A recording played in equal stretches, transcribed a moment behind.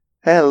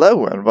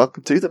Hello and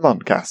welcome to the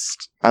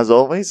Moncast. As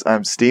always,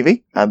 I'm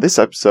Stevie, and this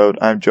episode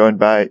I'm joined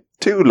by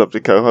two lovely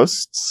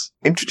co-hosts.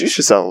 Introduce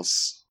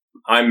yourselves.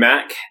 I'm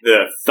Mac,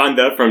 the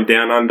Thunder from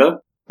Down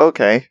Under.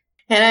 Okay.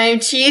 And I'm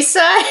Chisa.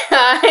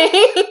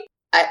 Hi.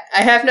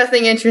 I have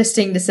nothing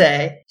interesting to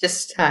say.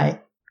 Just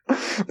hi.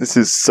 This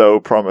is so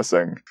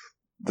promising.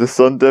 The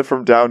Thunder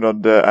from Down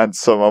Under and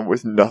someone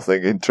with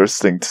nothing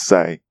interesting to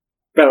say.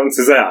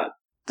 Balances out.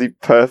 The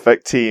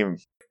perfect team.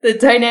 The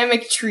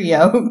dynamic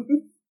trio.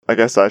 I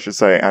guess I should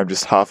say I'm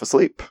just half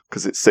asleep,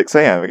 because it's 6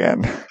 a.m.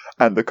 again.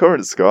 And the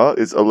current score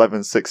is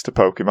 11-6 to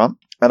Pokemon.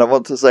 And I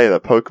want to say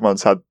that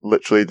Pokemon's had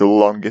literally the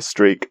longest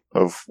streak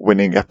of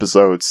winning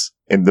episodes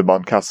in the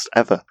Moncast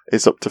ever.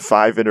 It's up to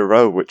 5 in a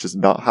row, which has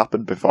not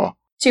happened before.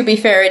 To be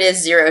fair, it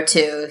is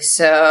 0-2,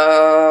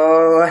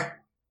 so...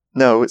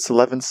 No, it's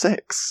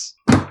 11-6.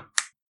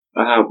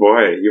 Oh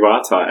boy, you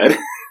are tired.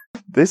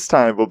 This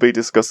time we'll be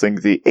discussing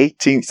the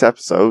 18th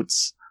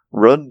episodes,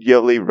 Run,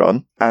 Yoli,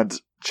 Run, and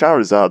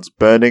Charizard's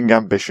Burning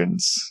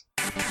Ambitions.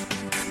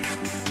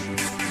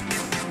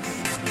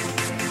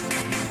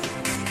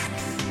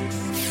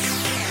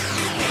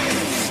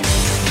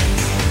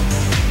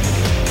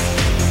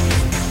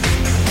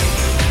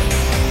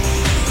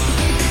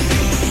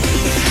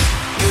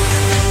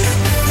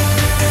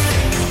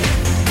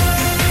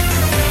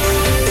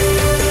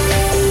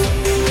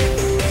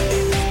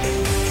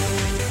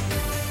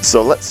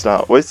 So let's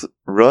start with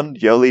Run,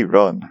 Yoli,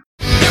 Run.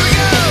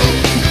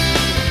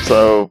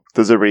 So,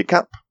 there's a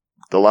recap.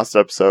 The last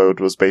episode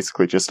was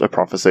basically just a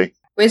prophecy.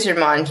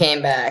 Wizardmon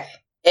came back,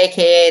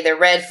 aka the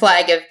red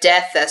flag of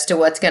death as to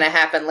what's going to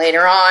happen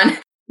later on.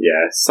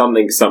 Yeah,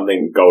 something,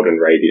 golden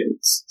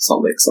radiance.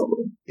 Something.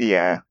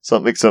 Yeah,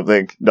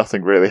 something,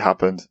 nothing really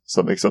happened.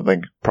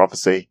 Something,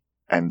 prophecy,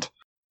 end.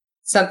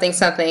 Something,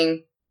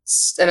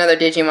 another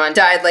Digimon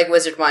died like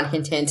Wizardmon,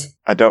 hint hint.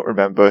 I don't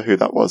remember who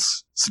that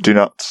was, so do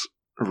not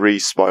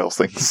re-spoil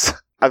things.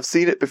 I've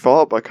seen it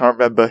before, but I can't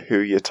remember who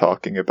you're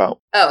talking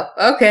about. Oh,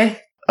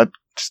 okay. I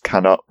just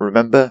cannot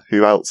remember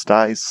who else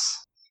dies.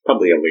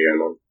 Probably a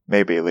Leomon.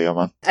 Maybe a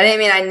Leomon. I didn't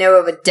mean I know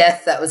of a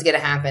death that was going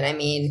to happen. I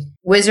mean,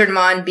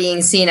 Wizardmon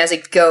being seen as a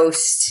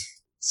ghost.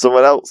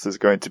 Someone else is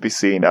going to be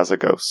seen as a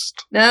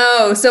ghost.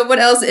 No, someone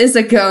else is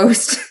a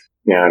ghost.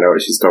 Yeah, I know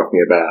what she's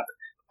talking about.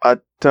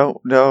 I don't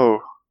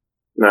know.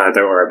 Nah,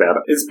 don't worry about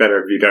it. It's better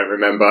if you don't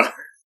remember.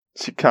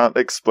 She can't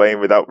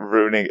explain without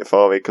ruining it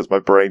for me because my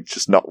brain's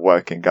just not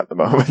working at the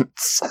moment.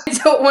 I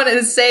don't want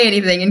to say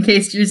anything in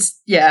case you're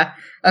yeah.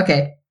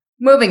 Okay,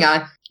 moving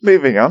on.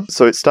 Moving on.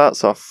 So it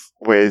starts off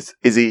with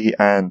Izzy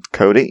and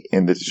Cody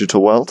in the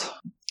digital world.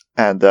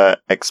 And they're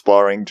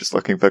exploring, just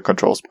looking for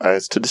control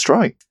spires to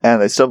destroy.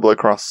 And they stumble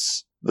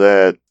across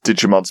the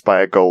Digimon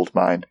Spire gold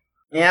mine.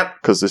 Yep.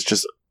 Because there's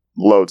just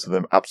loads of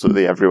them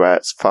absolutely everywhere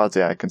as far as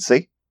the eye can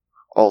see.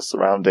 All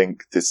surrounding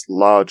this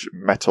large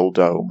metal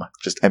dome,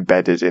 just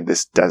embedded in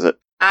this desert.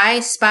 I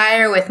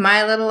spire with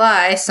my little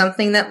eye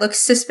something that looks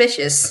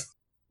suspicious.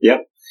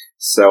 Yep.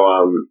 So,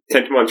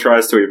 Tentomon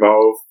tries to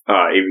evolve,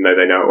 even though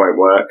they know it won't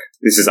work.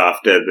 This is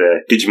after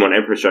the Digimon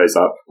Emperor shows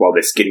up while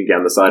they're skidding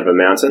down the side of a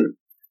mountain,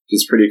 which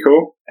is pretty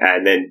cool.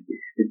 And then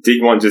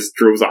Digimon just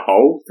drills a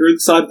hole through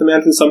the side of the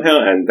mountain somehow,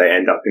 and they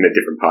end up in a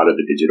different part of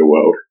the digital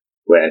world,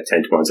 where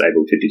Tentomon's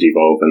able to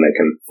digivolve and they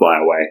can fly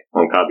away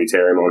on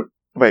Carbuterimon.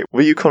 Wait,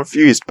 were you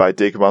confused by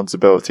Digimon's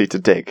ability to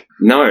dig?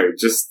 No,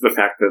 just the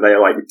fact that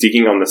they're,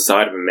 digging on the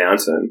side of a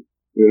mountain,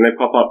 and then they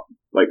pop up,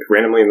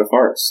 randomly in the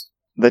forest.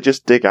 They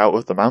just dig out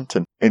of the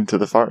mountain into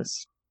the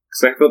forest.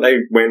 Because I thought they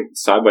went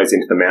sideways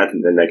into the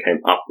mountain, then they came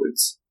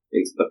upwards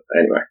into the...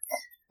 Anyway.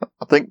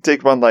 I think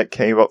Digimon,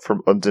 came up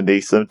from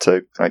underneath them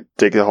to,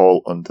 dig a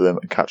hole under them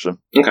and catch them.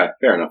 Okay,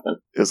 fair enough then.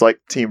 It was like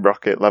Team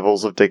Rocket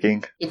levels of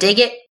digging. You dig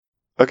it?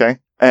 Okay,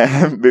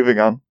 moving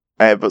on.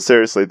 But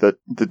seriously, the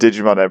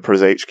Digimon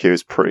Emperor's HQ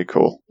is pretty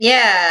cool.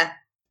 Yeah.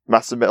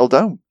 Massive metal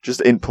dome.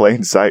 Just in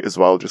plain sight as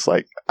well. Just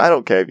I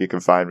don't care if you can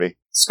find me.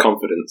 It's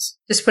confidence.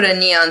 Just put a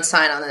neon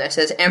sign on there that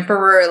says,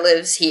 Emperor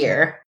lives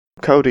here.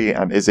 Cody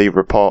and Izzy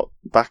report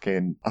back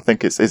in, I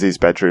think it's Izzy's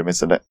bedroom,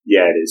 isn't it?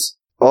 Yeah, it is.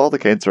 All the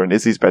kids are in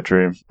Izzy's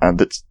bedroom,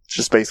 and it's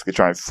just basically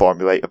trying to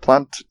formulate a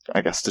plan to,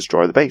 I guess,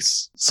 destroy the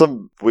base.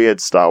 Some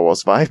weird Star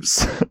Wars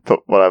vibes,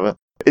 but whatever.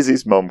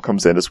 Izzy's mum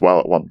comes in as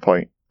well at one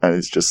point, and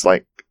is just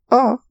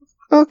oh,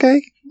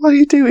 okay, what are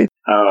you doing?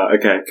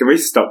 Okay, can we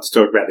stop to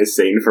talk about this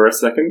scene for a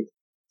second?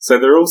 So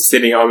they're all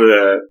sitting on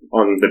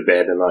the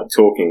bed and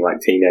talking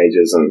like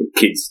teenagers and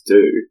kids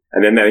do,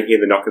 and then they hear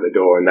the knock at the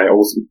door and they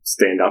all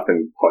stand up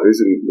and pose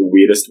in the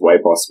weirdest way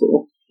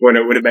possible. When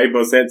it would have made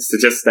more sense to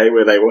just stay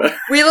where they were.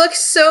 We look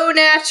so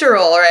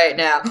natural right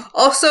now.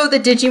 Also, the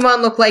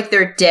Digimon look like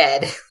they're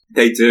dead.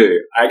 They do.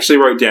 I actually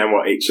wrote down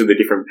what each of the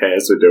different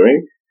pairs were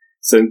doing.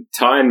 So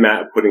Ty and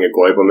Matt are putting a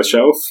globe on the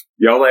shelf.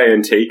 Yole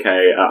and TK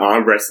are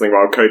arm wrestling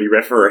while Cody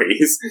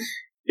referees.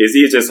 Izzy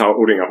is just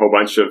holding a whole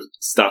bunch of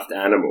stuffed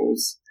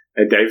animals.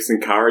 And Davis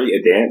and Kari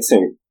are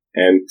dancing.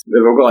 And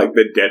they've all got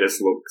the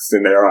deadest looks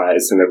in their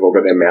eyes, and they've all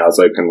got their mouths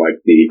open like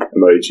the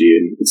emoji,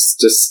 and it's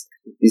just...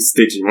 He's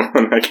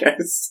Digimon, I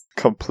guess.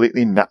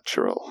 Completely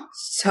natural.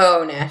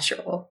 So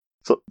natural.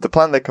 So the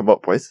plan they come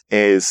up with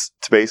is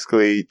to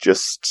basically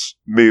just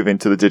move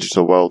into the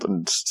digital world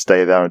and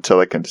stay there until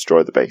they can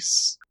destroy the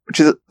base. Which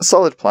is a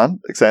solid plan,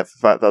 except for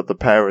the fact that the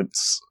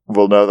parents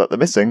will know that they're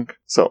missing,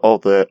 so all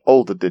the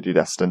older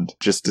Digidestined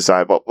just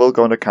decide, well, we'll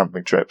go on a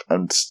camping trip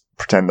and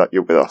pretend that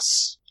you're with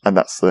us. And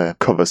that's the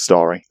cover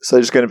story. So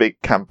they're just going to be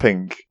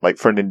camping, like,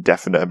 for an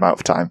indefinite amount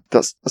of time.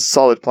 That's a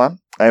solid plan.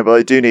 But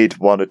they do need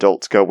one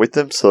adult to go with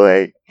them, so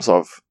they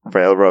sort of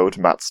railroad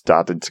Matt's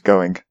dad into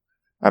going.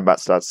 And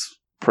Matt's dad's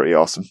pretty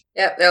awesome.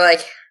 Yep, they're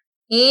like,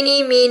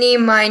 eeny, meeny,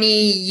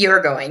 miny,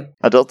 you're going.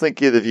 I don't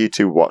think either of you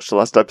two watched the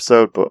last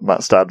episode, but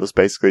Matt's dad was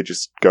basically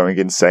just going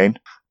insane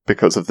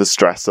because of the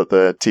stress at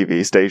the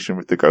TV station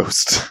with the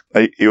ghost.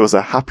 He was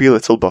a happy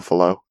little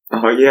buffalo.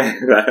 Oh yeah,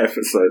 that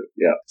episode,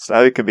 yeah. So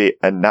now he can be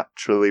a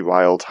naturally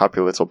wild, happy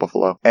little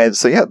buffalo. And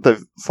so yeah,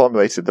 they've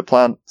formulated the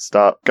plan,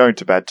 start going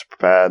to bed to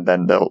prepare, and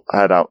then they'll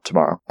head out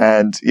tomorrow.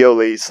 And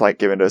Yoli's like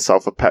giving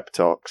herself a pep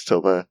talk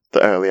till the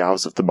early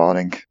hours of the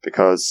morning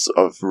because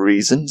of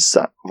reasons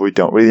that we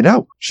don't really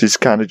know. She's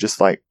kind of just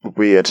like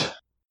weird.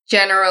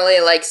 Generally,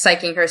 like,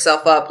 psyching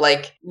herself up,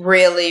 like,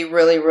 really,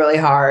 really, really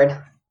hard.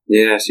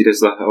 Yeah, she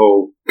does the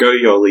whole, go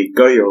Yoli,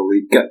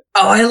 go.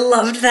 Oh, I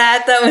loved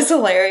that. That was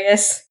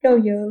hilarious. Go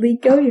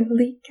Yoli, go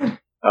Yoli, go.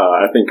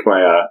 I think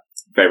my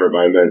favourite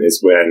moment is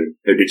when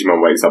her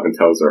Digimon wakes up and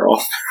tells her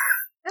off.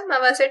 Some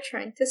of us are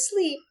trying to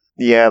sleep.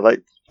 Yeah,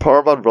 like,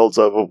 Poromon rolls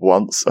over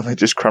once and they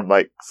just cram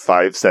like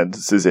 5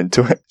 sentences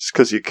into it just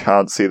because you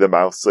can't see the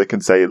mouth, so they can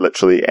say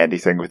literally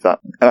anything with that.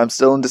 And I'm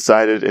still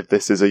undecided if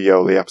this is a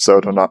Yoli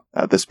episode or not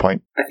at this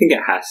point. I think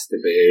it has to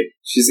be.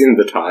 She's in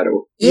the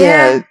title.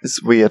 Yeah.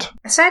 It's weird.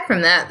 Aside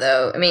from that,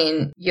 though, I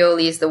mean,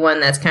 Yoli's the one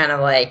that's kind of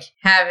like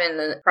having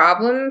a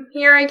problem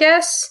here, I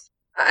guess.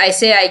 I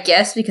say I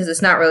guess because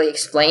it's not really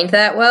explained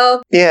that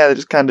well. Yeah, they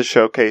just kind of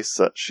showcase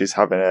that she's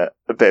having a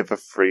bit of a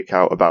freak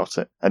out about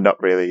it and not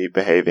really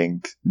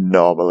behaving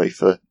normally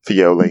for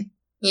Yoli.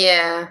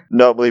 Yeah.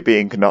 Normally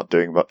being not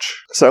doing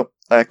much. So,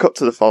 cut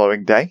to the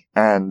following day,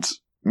 and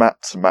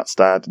Matt's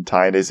dad, and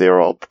Ty and Izzy are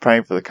all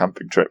preparing for the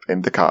camping trip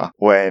in the car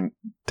when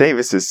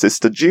Davis's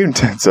sister June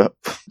turns up.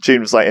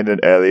 June was like in an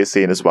earlier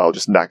scene as well,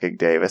 just nagging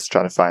Davis,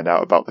 trying to find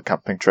out about the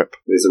camping trip.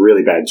 There's a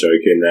really bad joke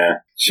in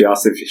there. She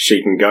asks if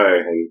she can go,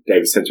 and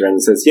Davis turns around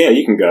and says, yeah,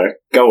 you can go.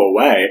 Go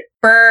away.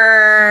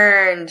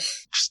 Burned.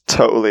 Just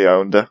totally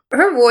owned her.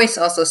 Her voice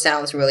also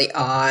sounds really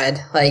odd,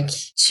 like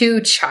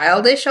too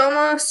childish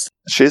almost.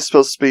 She's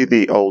supposed to be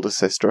the older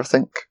sister, I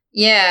think.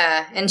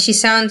 Yeah, and she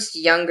sounds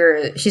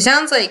younger. She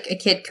sounds like a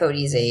kid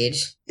Cody's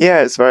age.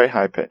 Yeah, it's very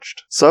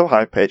high-pitched. So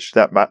high-pitched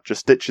that Matt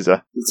just ditches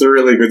her. It's a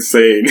really good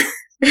scene.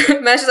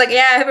 Matt's just like,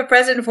 yeah, I have a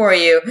present for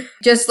you.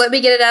 Just let me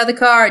get it out of the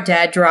car.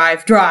 Dad,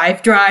 drive.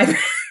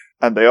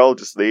 And they all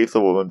just leave the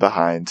woman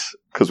behind,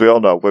 because we all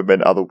know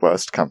women are the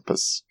worst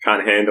campers.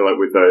 Can't handle it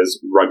with those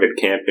rugged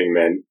camping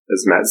men,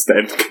 as Matt's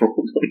dad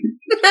called them.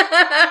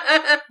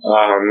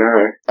 Oh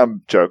no.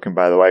 I'm joking,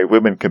 by the way.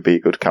 Women can be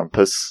good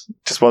campers.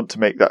 Just want to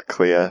make that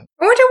clear.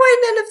 I wonder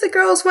why none of the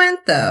girls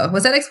went, though.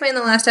 Was that explained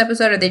in the last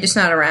episode, or are they just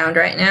not around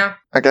right now?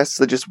 I guess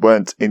they just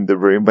weren't in the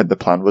room when the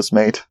plan was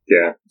made.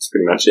 Yeah, that's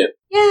pretty much it.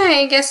 Yeah,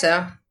 I guess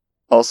so.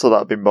 Also,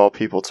 that'd be more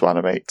people to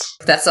animate.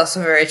 That's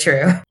also very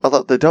true.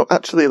 Although they don't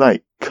actually,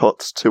 cut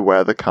to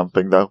where they're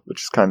camping, though,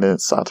 which is kind of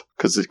sad.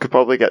 Because you could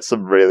probably get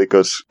some really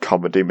good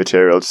comedy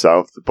material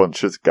yourself, a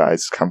bunch of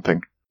guys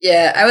camping.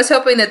 Yeah, I was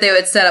hoping that they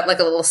would set up,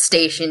 a little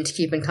station to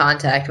keep in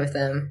contact with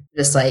them.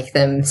 Just,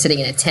 them sitting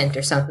in a tent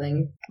or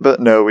something. But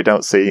no, we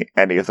don't see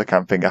any of the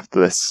camping after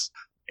this.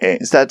 It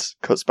instead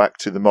cuts back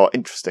to the more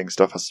interesting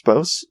stuff, I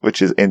suppose,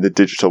 which is in the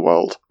digital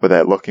world, where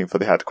they're looking for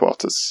the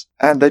headquarters.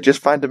 And they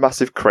just find a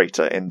massive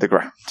crater in the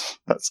ground.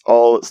 That's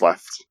all that's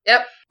left.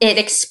 Yep. It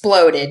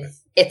exploded.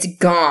 It's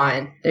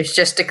gone. There's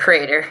just a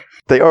crater.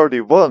 They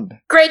already won.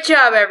 Great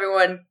job,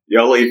 everyone.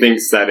 Yoli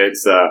thinks that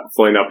it's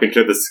flown up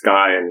into the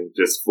sky and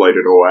just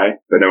floated away,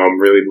 but no one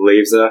really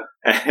believes her.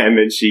 And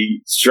then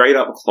she straight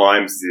up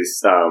climbs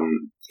this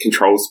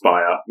control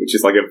spire, which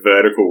is like a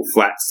vertical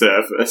flat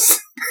surface.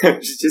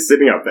 She's just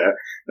sitting up there.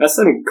 That's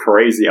some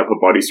crazy upper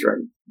body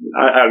strength.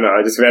 I don't know,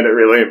 I just found it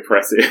really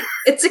impressive.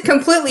 It's a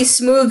completely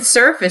smooth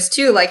surface,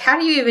 too. How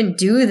do you even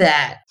do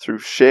that? Through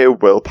sheer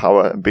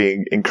willpower and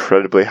being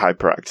incredibly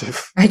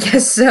hyperactive. I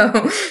guess so.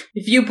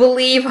 If you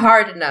believe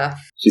hard enough.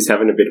 She's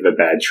having a bit of a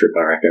bad trip,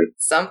 I reckon.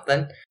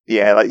 Something.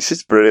 Yeah,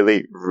 she's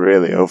really,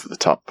 really over the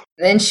top.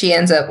 Then she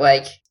ends up,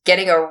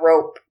 getting a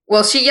rope.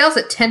 Well, she yells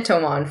at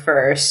Tentomon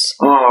first.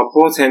 Oh,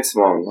 poor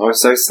Tentomon. I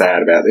was so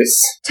sad about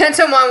this.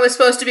 Tentomon was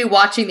supposed to be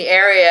watching the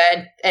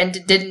area and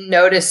didn't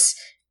notice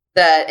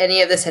that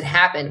any of this had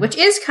happened, which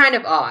is kind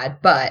of odd,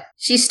 but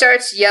she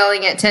starts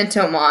yelling at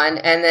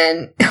Tentomon, and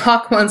then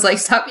Hawkmon's like,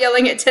 stop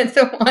yelling at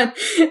Tentomon,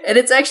 and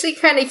it's actually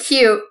kind of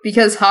cute,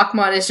 because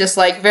Hawkmon is just,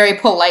 very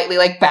politely,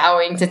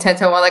 bowing to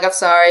Tentomon,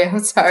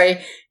 I'm sorry,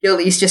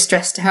 Yoli's just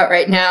stressed out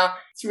right now.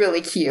 It's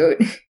really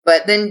cute.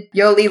 But then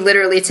Yoli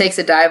literally takes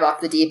a dive off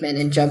the deep end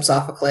and jumps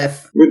off a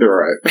cliff. With a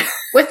rope.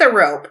 With a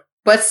rope,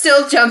 but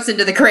still jumps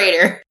into the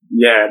crater.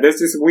 Yeah, there's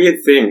this weird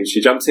thing.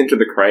 She jumps into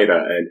the crater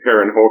and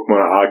her and Hawkman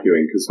are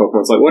arguing because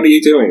Hawkman's like, what are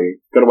you doing?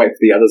 Gotta wait for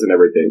the others and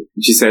everything.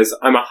 And she says,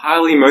 I'm a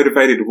highly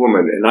motivated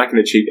woman and I can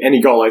achieve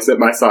any goal I set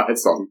my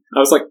sights on. I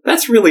was like,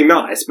 that's really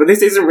nice, but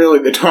this isn't really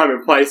the time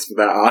and place for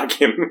that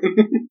argument.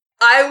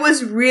 I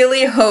was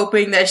really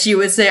hoping that she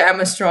would say, I'm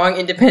a strong,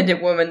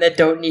 independent woman that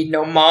don't need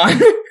no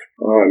Mon.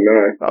 Oh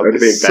no, That would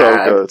be so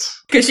good.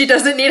 Because she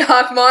doesn't need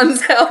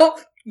Hawkmon's help.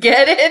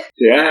 Get it?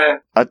 Yeah.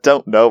 I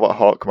don't know what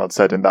Hawkman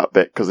said in that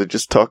bit because they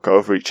just talk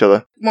over each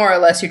other. More or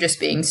less, you're just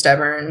being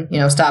stubborn.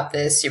 Stop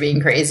this. You're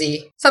being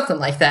crazy. Something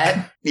like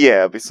that. Yeah,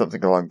 it'll be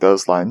something along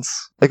those lines.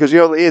 Because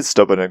Yoli is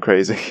stubborn and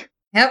crazy.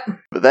 Yep.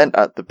 But then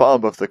at the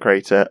bottom of the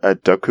crater, a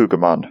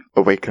Dokugamon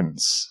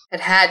awakens. It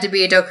had to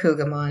be a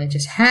Dokugamon. It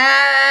just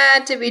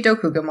had to be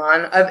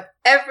Dokugamon. Of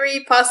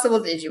every possible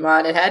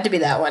Digimon, it had to be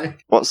that one.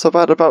 What's so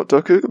bad about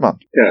Dokugamon?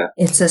 Yeah.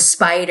 It's a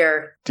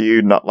spider. Do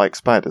you not like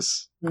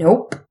spiders?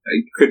 Nope.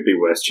 It could be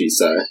worse,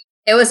 Chiso.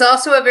 It was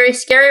also a very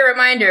scary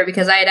reminder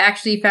because I had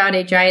actually found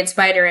a giant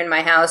spider in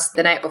my house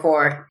the night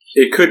before.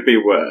 It could be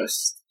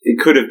worse. It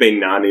could have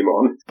been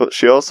Nanimon. But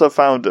she also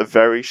found a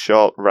very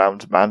short,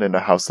 round man in her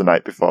house the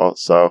night before,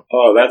 so...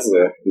 Oh, that's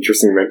an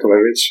interesting mental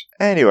image.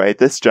 Anyway,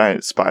 this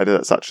giant spider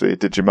that's actually a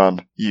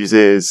Digimon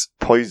uses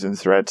poison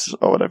threads,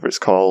 or whatever it's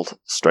called,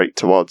 straight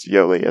towards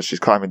Yoli as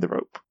she's climbing the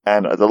rope.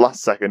 And at the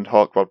last second,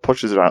 Hawkman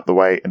pushes her out of the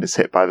way and is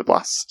hit by the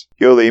blast.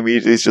 Yoli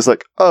immediately is just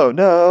like, oh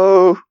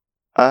no,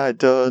 I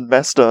done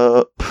messed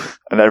up.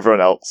 And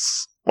everyone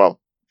else, well,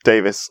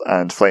 Davis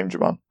and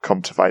Flamedramon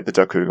come to fight the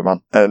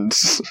Dokugamon. And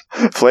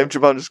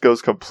Flamedramon just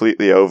goes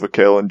completely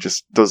overkill and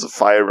just does a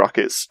fire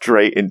rocket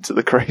straight into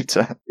the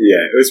crater.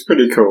 Yeah, it was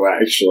pretty cool,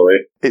 actually.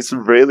 It's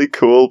really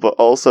cool, but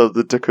also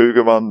the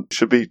Dokugamon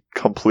should be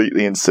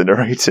completely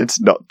incinerated,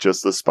 not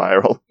just the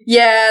spiral.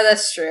 Yeah,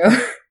 that's true.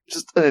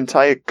 Just an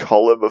entire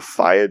column of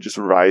fire just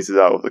rises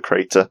out of the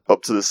crater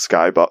up to the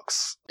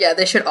skybox. Yeah,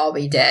 they should all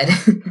be dead.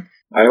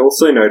 I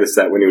also noticed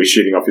that when he was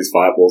shooting off his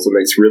fireballs, it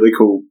makes really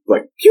cool,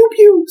 like,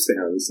 pew-pew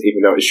sounds, even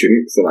though it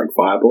shouldn't, because they're like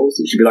fireballs.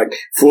 It should be like,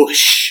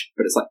 whoosh,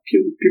 but it's like,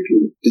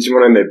 pew-pew-pew.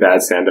 Digimon and their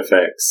bad sound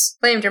effects.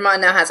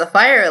 Flamedramon now has a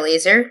fire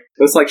laser.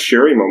 That's like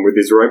Shurimon with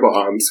his robot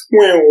arms.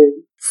 Wow.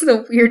 It's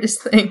the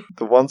weirdest thing.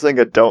 The one thing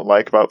I don't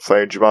like about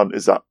Flamedramon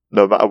is that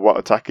no matter what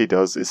attack he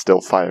does, it's still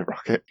Fire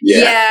Rocket.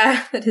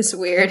 Yeah. That is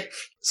weird.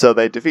 So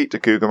they defeat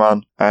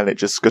Dokugamon, and it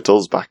just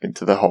scuttles back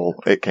into the hole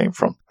it came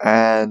from.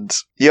 And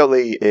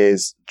Yoli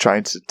is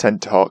trying to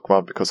tend to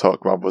Hawkman because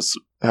Hawkman was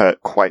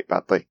hurt quite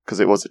badly, because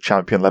it was a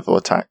champion level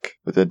attack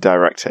with a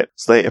direct hit.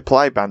 So they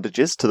apply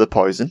bandages to the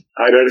poison.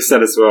 I noticed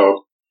that as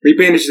well. We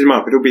bandaged him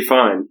up, it'll be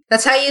fine.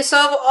 That's how you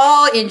solve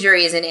all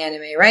injuries in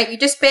anime, right? You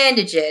just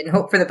bandage it and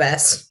hope for the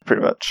best.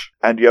 Pretty much.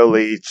 And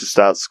Yoli just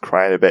starts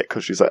crying a bit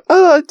because she's like,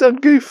 oh, I done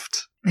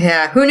goofed.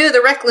 Yeah, who knew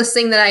the reckless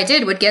thing that I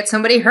did would get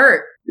somebody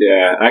hurt?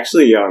 Yeah, I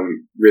actually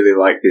really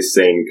like this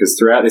scene, because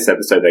throughout this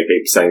episode they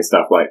keep saying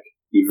stuff like,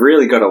 you've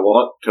really got a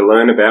lot to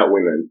learn about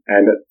women.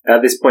 And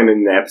at this point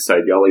in the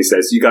episode, Yoli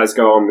says, you guys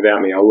go on without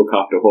me, I'll look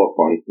after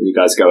Hawkman, and you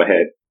guys go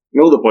ahead.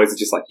 And all the boys are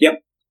just like, yep.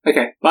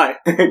 Okay, bye.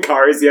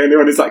 Kari's the only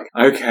one who's like,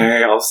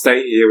 okay, I'll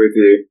stay here with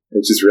you.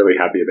 And she's really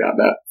happy about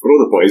that. But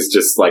all the boys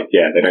just like,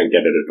 yeah, they don't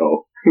get it at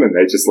all. And then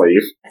they just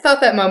leave. I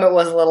thought that moment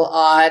was a little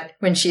odd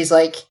when she's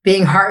like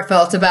being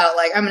heartfelt about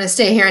like, I'm going to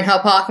stay here and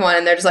help Hawkman.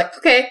 And they're just like,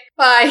 okay,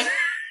 bye.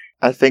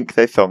 I think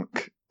they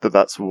think that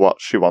that's what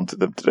she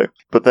wanted them to do.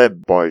 But they're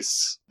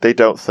boys. They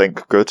don't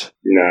think good.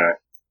 No.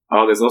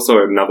 Oh, there's also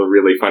another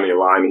really funny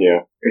line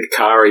here.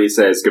 Kari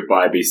says,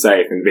 goodbye, be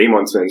safe, and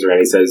Veemon turns around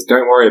and he says,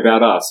 don't worry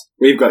about us.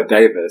 We've got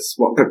Davis.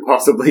 What could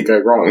possibly go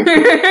wrong?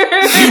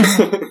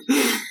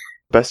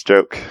 Best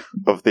joke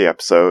of the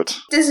episode.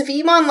 Does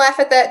Veemon laugh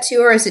at that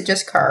too, or is it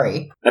just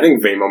Kari? I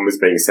think Veemon was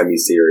being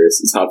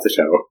semi-serious. It's hard to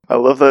tell. I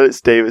love that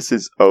it's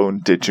Davis's own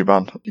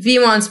Digimon.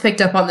 Veemon's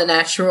picked up on the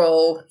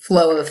natural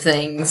flow of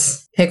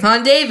things. Pick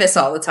on Davis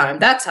all the time.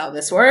 That's how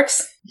this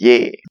works.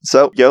 Yeah.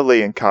 So,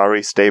 Yoli and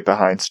Kari stay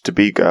behind to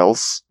be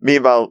girls.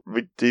 Meanwhile,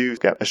 we do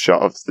get a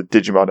shot of the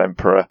Digimon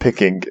Emperor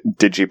picking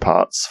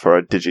Digiparts for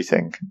a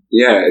Digi-thing.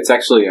 Yeah, it's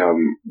actually,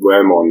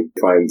 Wormmon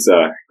finds,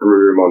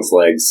 Gurumon's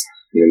legs.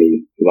 And then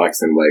he likes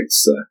them legs,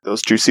 so.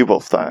 Those juicy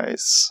wolf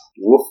thighs.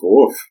 Woof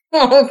woof.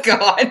 Oh,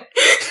 God.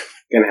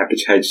 Gonna have to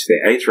change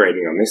the age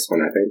rating on this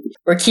one, I think.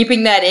 We're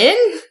keeping that in?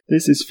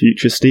 This is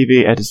future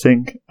Stevie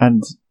editing,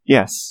 and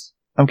yes,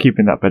 I'm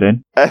keeping that bit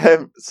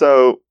in.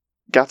 So,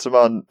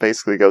 Gatomon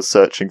basically goes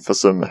searching for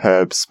some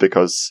herbs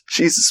because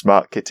she's a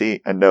smart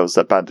kitty and knows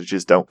that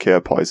bandages don't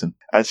cure poison.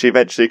 And she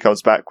eventually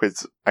comes back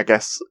with, I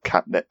guess,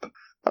 catnip.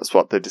 That's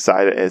what they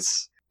decide it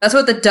is. That's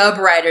what the dub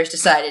writers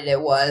decided it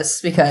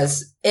was,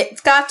 because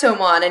it's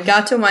Gatomon, and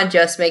Gatomon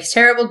just makes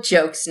terrible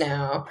jokes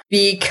now.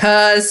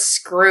 Because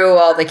screw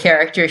all the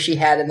characters she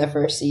had in the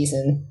first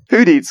season.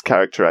 Who needs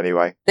character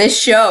anyway? This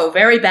show,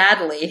 very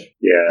badly.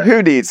 Yeah.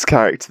 Who needs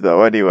character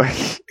though anyway?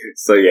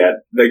 So yeah,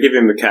 they give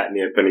him the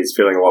catnip and he's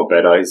feeling a lot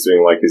better. He's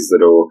doing like his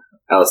little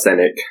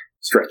calisthenic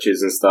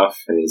stretches and stuff,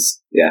 and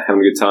he's,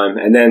 having a good time.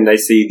 And then they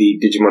see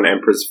the Digimon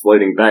Emperor's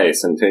floating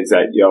base, and it turns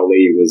out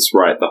Yoli was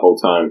right the whole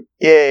time.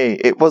 Yay,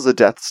 it was a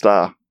Death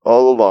Star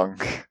all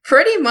along.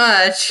 Pretty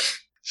much.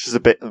 She's a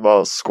bit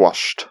more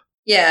squashed.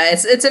 Yeah,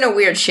 it's in a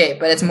weird shape,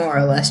 but it's more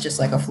or less just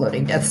like a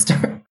floating Death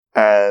Star.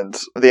 And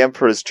the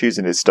Emperor's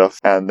choosing his stuff,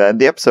 and then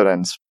the episode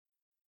ends.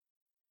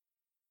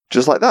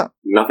 Just like that.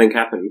 Nothing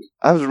happened.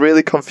 I was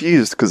really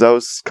confused because I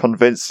was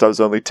convinced I was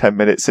only 10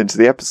 minutes into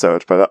the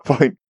episode by that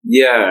point.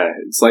 Yeah,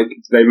 it's like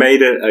they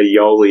made it a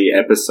Yoli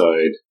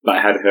episode, but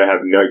had her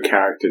have no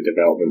character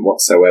development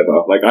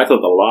whatsoever. Like, I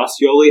thought the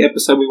last Yoli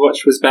episode we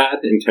watched was bad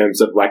in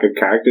terms of lack of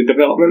character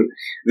development.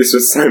 This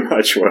was so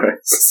much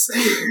worse.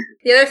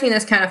 The other thing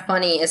that's kind of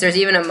funny is there's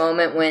even a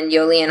moment when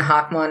Yoli and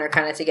Hawkmon are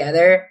kind of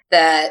together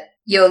that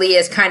Yoli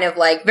is kind of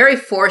like very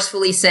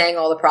forcefully saying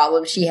all the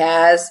problems she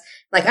has.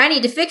 Like, I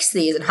need to fix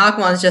these. And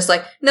Hawkmon's just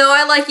like, no,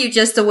 I like you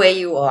just the way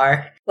you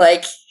are.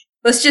 Like,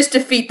 let's just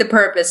defeat the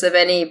purpose of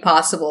any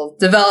possible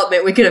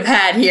development we could have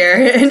had here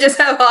and just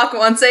have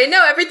Hawkmon say,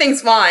 no,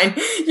 everything's fine.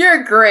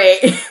 You're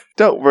great.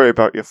 Don't worry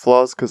about your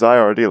flaws, because I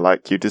already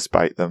like you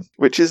despite them.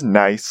 Which is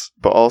nice,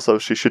 but also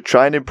she should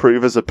try and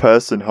improve as a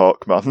person,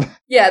 Hawkmon.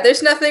 Yeah,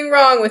 there's nothing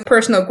wrong with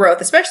personal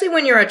growth, especially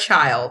when you're a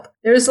child.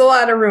 There's a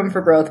lot of room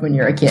for growth when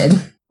you're a kid.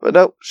 But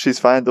no, she's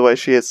fine the way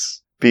she is.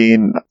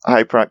 Being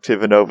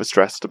hyperactive and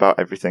overstressed about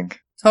everything.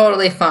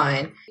 Totally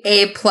fine.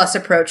 A+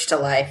 approach to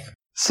life.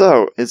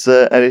 So, is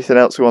there anything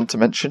else we want to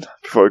mention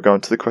before we go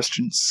into the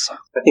questions?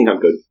 I think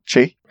I'm good.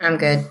 Chi? I'm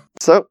good.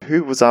 So,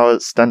 who was our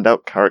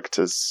standout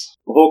characters?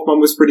 Hawkmon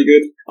was pretty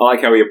good. I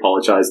like how he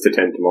apologized to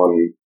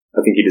Tentomon.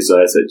 I think he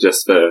deserves it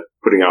just for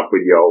putting up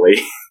with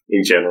Yoli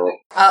in general.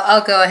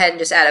 I'll go ahead and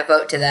just add a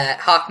vote to that.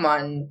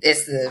 Hawkmon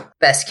is the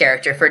best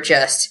character for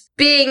just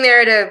being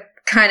there to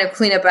kind of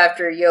clean up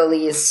after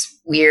Yoli's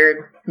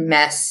weird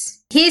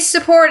mess. He's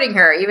supporting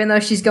her, even though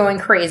she's going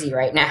crazy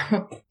right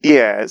now.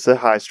 Yeah, it's a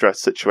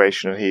high-stress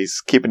situation, and he's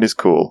keeping his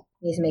cool.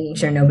 He's making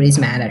sure nobody's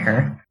mad at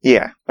her.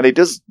 Yeah, and he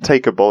does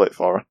take a bullet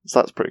for her, so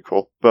that's pretty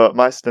cool. But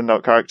my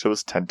standout character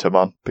was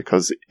Tentomon,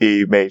 because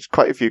he made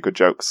quite a few good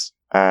jokes,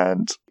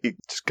 and he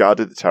just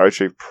guarded the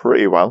territory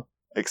pretty well.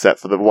 Except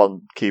for the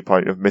one key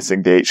point of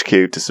missing the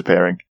HQ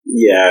disappearing.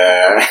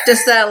 Yeah.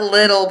 Just that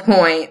little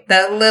point.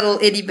 That little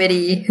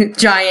itty-bitty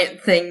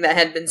giant thing that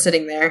had been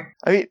sitting there.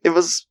 I mean, it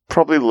was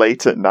probably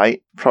late at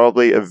night.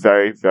 Probably a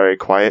very, very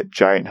quiet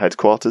giant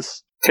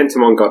headquarters.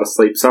 Tentomon got to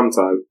sleep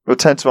sometime. But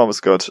Tentomon was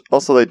good.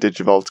 Also, they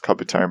digivolved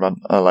Kabuterimon.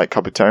 I like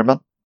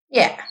Kabuterimon.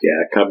 Yeah.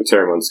 Yeah,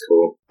 Kabuterimon's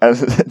cool. And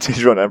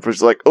Digimon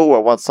Emperor's like, oh, I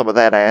want some of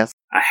that ass.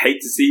 I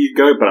hate to see you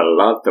go, but I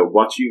love to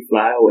watch you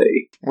fly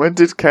away. When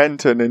did Ken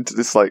turn into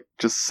this,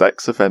 just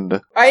sex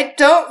offender? I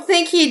don't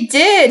think he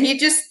did. He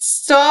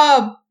just saw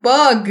a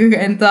bug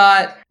and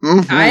thought,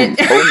 Oh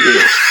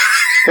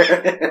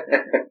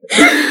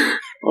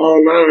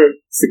no,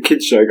 it's a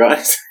kid show,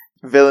 guys.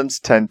 Villains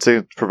tend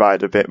to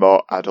provide a bit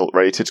more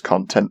adult-rated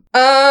content.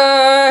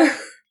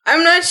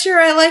 I'm not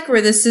sure I like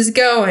where this is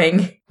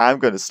going. I'm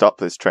going to stop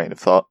this train of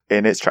thought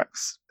in its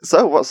tracks.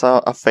 So, what's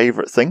our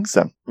favourite things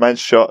then? Mine's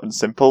short and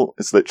simple.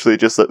 It's literally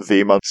just that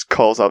Veemon just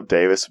calls out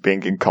Davis for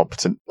being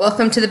incompetent.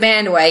 Welcome to the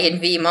bandwagon,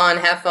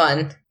 Veemon. Have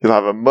fun. You'll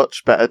have a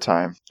much better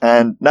time.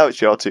 And now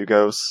it's your two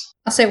goes.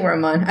 I'll say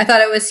Wormmon. I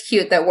thought it was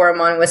cute that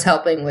Wormmon was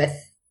helping with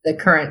the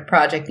current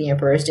project the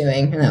Emperor is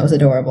doing, and that was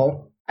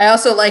adorable. I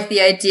also like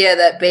the idea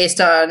that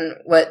based on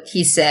what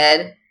he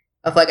said,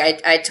 of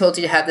I told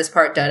you to have this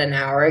part done an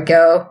hour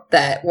ago,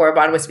 that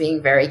Wormmon was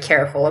being very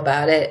careful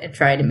about it and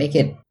trying to make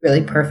it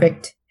really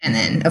perfect. And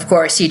then, of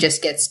course, he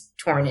just gets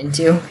torn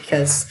into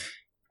because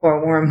poor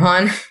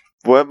Wormmon.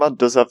 Wormmon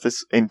does have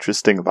this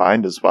interesting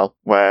line as well,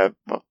 where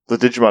the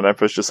Digimon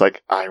Emperor's just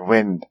like, I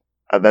win.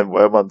 And then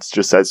Wormmon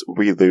just says,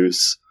 we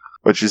lose,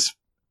 which is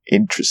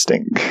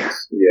interesting.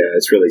 Yeah,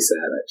 it's really sad,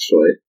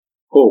 actually.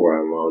 Poor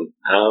Wormmon.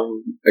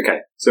 Okay,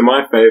 so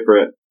my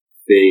favourite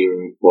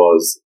thing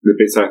was the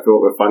bits I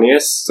thought were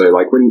funniest. So,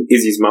 when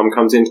Izzy's mum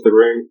comes into the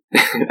room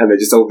and they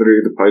just all do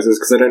the poses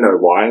because I don't know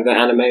why the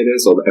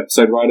animators or the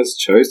episode writers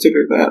chose to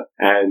do that.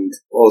 And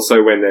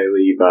also when they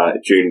leave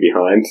June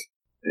behind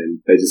and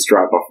they just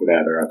drive off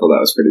without her. I thought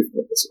that was pretty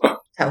fun as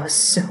well. That was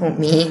so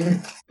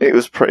mean. It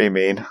was pretty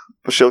mean,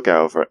 but she'll get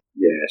over it.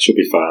 Yeah, she'll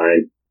be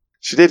fine.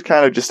 She did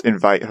kind of just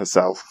invite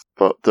herself,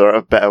 but there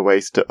are better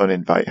ways to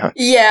uninvite her.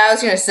 Yeah, I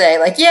was going to say,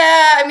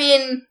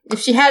 if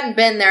she hadn't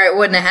been there, it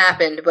wouldn't have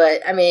happened.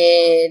 But,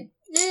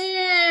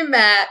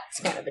 Matt's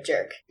kind of a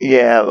jerk.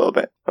 Yeah, a little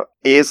bit. But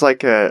he is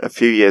a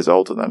few years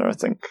older than her, I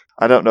think.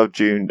 I don't know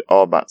June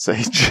or Matt's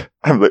age.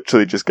 I'm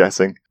literally just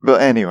guessing.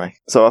 But anyway,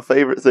 so our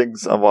favourite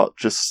things are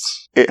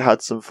it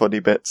had some funny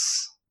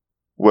bits.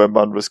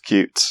 Wormmon was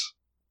cute.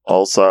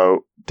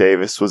 Also,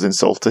 Davis was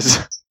insulted.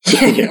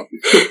 Yep.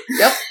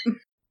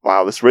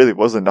 Wow, this really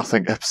was a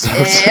nothing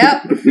episode.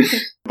 Yep.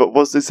 But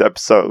was this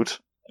episode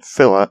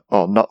filler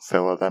or not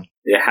filler then?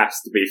 It has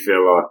to be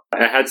filler.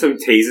 It had some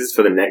teasers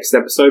for the next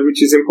episode,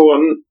 which is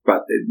important,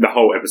 but the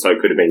whole episode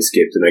could have been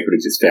skipped and they could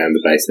have just found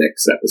the base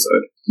next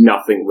episode.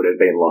 Nothing would have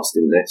been lost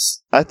in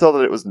this. I thought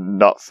that it was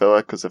not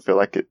filler because I feel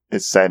like it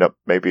is setting up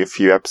maybe a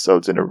few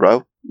episodes in a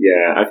row.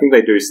 Yeah, I think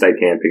they do stay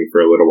camping for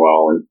a little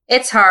while. And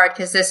it's hard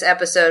because this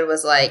episode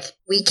was like,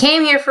 we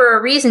came here for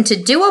a reason to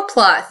do a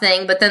plot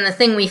thing, but then the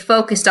thing we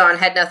focused on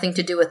had nothing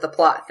to do with the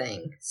plot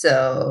thing.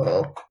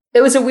 So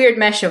it was a weird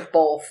mesh of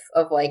both,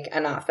 of like a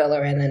not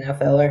filler and then a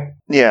filler.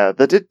 Yeah,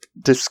 they did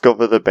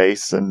discover the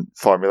base and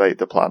formulate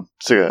the plan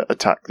to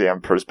attack the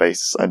Emperor's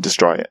base and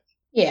destroy it.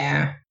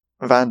 Yeah.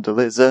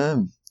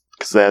 Vandalism,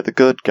 because they're the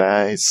good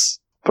guys.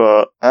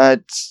 But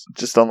I'd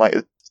just on like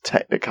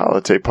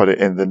technicality put it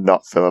in the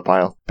not filler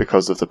pile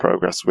because of the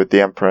progress with the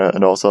Emperor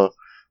and also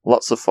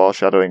lots of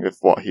foreshadowing of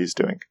what he's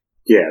doing.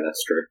 Yeah,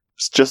 that's true.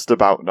 It's just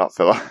about not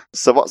filler.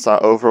 So what's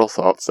our overall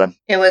thoughts then?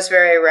 It was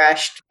very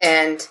rushed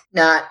and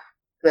not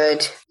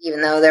good,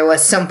 even though there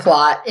was some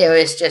plot. It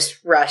was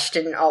just rushed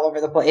and all over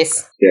the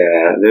place.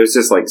 Yeah, there was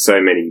just like so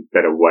many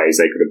better ways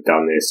they could have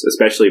done this,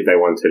 especially if they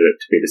wanted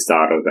it to be the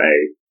start of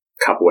a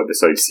couple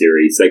episode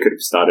series. They could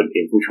have started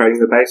infiltrating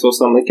the base or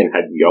something and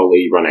had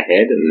Yoli run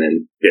ahead and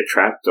then get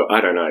trapped, or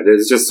I don't know.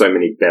 There's just so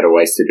many better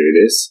ways to do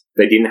this.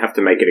 They didn't have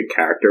to make it a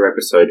character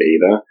episode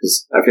either,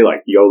 because I feel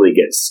like Yoli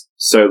gets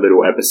so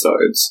little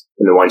episodes,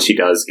 and the one she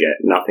does get,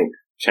 nothing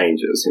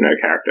changes in her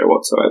character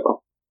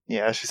whatsoever.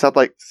 Yeah, she's had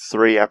like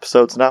 3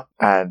 episodes now,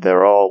 and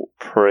they're all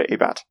pretty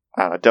bad.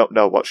 And I don't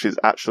know what she's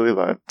actually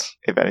learnt,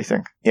 if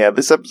anything. Yeah,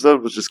 this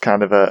episode was just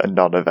kind of a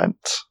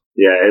non-event.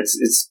 Yeah,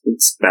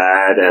 it's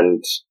bad,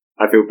 and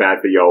I feel bad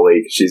for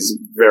Yoli, because she's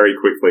very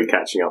quickly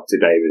catching up to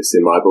Davis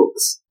in my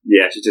books.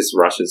 Yeah, she just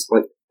rushes.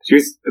 Like, she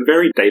was a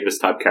very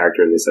Davis-type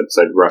character in this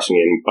episode, rushing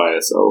in by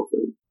herself.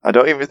 And I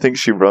don't even think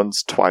she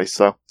runs twice,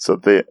 though, so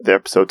the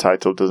episode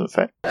title doesn't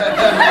fit.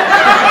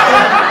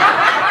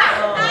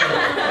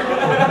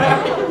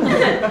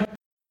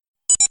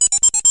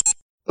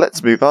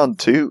 Let's move on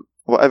to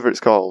whatever it's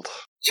called.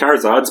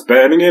 Charizard's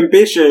Burning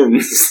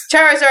Ambitions!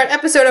 Charizard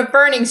episode of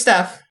burning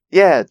stuff.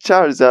 Yeah,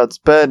 Charizard's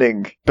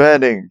burning.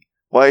 Burning.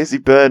 Why is he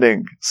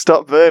burning?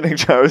 Stop burning,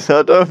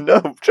 Charizard. Oh no,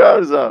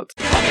 Charizard!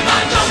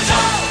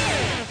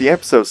 The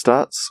episode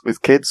starts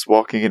with kids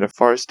walking in a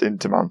forest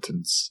into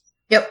mountains.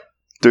 Yep.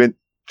 Doing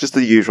just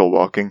the usual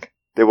walking.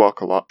 They walk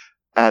a lot.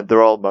 And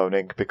they're all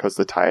moaning because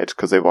they're tired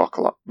because they walk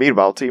a lot.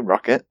 Meanwhile, Team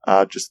Rocket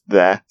are just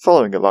there,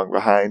 following along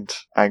behind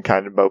and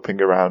kind of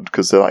moping around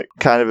because they're like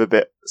kind of a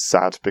bit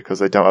sad because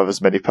they don't have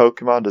as many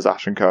Pokemon as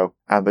Ash and Co.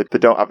 And they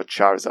don't have a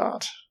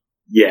Charizard.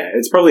 Yeah,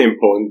 it's probably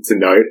important to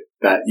note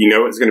that you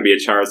know it's going to be a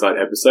Charizard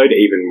episode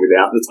even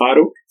without the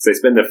title. So they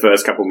spend the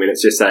first couple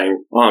minutes just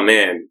saying, oh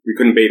man, we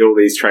couldn't beat all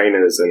these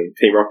trainers and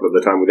Team Rocket at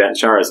the time without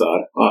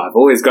Charizard. Oh, I've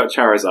always got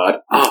Charizard.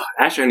 Oh,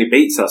 Ash only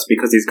beats us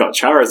because he's got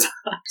Charizard.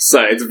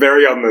 So it's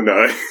very on the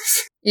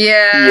nose.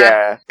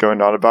 Yeah.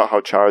 Going on about how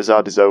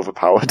Charizard is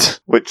overpowered,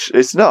 which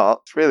it's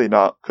not. It's really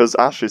not, because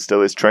Ash is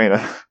still his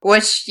trainer.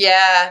 Which,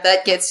 yeah,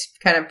 that gets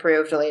kind of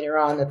proved later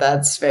on that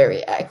that's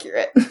very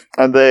accurate.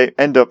 And they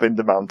end up in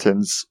the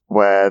mountains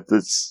where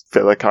there's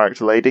filler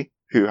character lady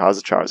who has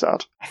a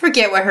Charizard. I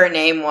forget what her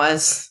name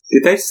was.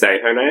 Did they say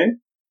her name?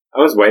 I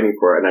was waiting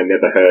for it and I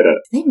never heard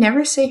it. They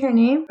never say her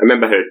name? I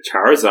remember her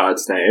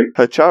Charizard's name.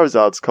 Her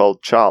Charizard's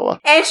called Charla.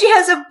 And she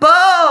has a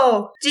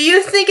bow! Do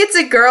you think it's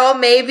a girl,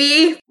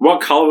 maybe? What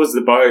color was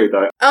the bow,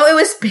 though? Oh, it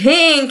was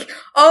pink!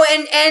 Oh,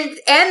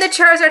 and the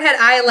Charizard had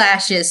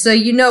eyelashes, so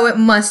you know it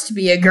must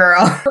be a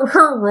girl.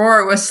 Her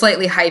roar was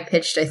slightly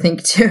high-pitched, I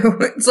think, too.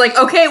 It's like,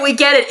 okay, we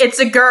get it, it's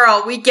a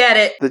girl, we get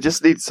it. They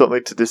just need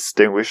something to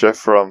distinguish her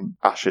from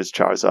Ash's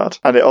Charizard.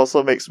 And it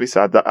also makes me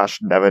sad that Ash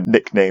never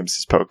nicknames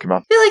his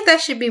Pokemon. I feel like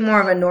that should be more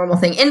of a normal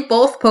thing. In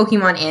both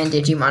Pokemon and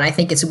Digimon, I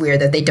think it's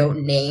weird that they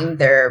don't name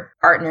their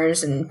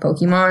partners in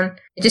Pokemon.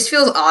 It just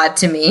feels odd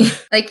to me.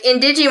 Like, in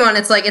Digimon,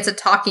 it's like it's a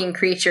talking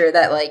creature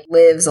that, like,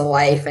 lives a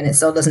life and it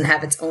still doesn't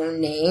have its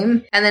own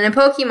name. And then in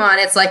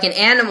Pokemon, it's like an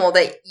animal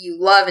that you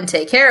love and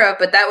take care of,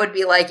 but that would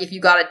be like if you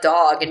got a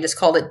dog and just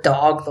called it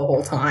Dog the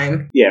whole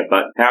time. Yeah,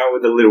 but how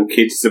are the little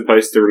kids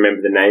supposed to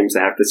remember the names? They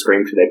have to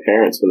scream to their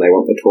parents when they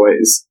want the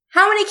toys.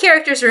 How many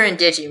characters are in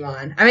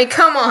Digimon? I mean,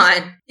 come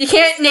on. You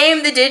can't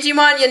name the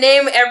Digimon. You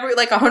name every,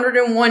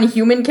 101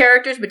 human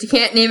characters, but you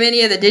can't name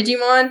any of the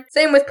Digimon.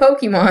 Same with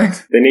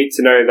Pokemon. They need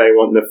to know they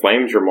want the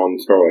Flamedramon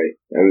toy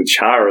and the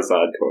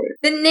Charizard toy.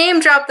 Then name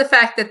drop the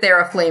fact that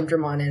they're a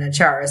Flamedramon and a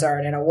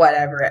Charizard and a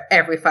whatever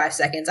every 5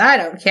 seconds. I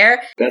don't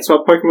care. That's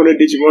what Pokemon and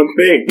Digimon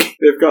think.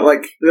 They've got,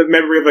 the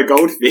memory of a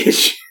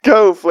goldfish.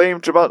 Go,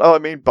 Flamedramon. Oh, I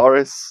mean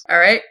Boris.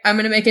 Alright, I'm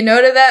gonna make a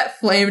note of that.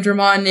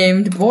 Flamedramon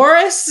named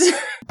Boris.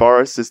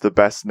 Boris is the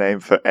best name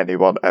for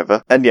anyone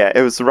ever. And yeah,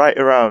 it was right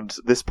around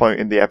this point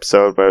in the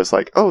episode where it's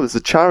like, oh, there's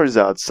a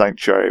Charizard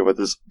sanctuary where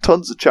there's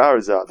tons of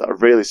Charizard that are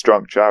really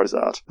strong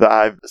Charizard that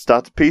I've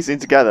started piecing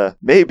together.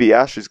 Maybe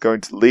Ash is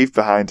going to leave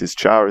behind his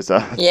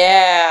Charizard.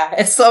 Yeah,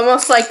 it's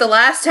almost like the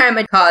last time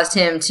it caused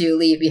him to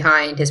leave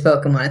behind his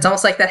Pokemon. It's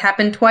almost like that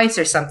happened twice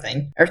or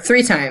something. Or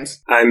 3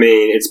 times. I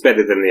mean, it's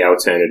better than the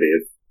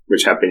alternative,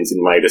 which happens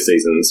in later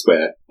seasons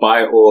where,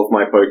 bye all of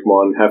my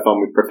Pokemon, have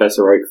fun with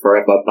Professor Oak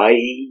forever, bye.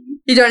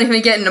 You don't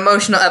even get an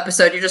emotional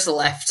episode, you're just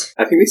left.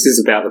 I think this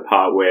is about the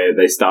part where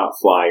they start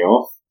flying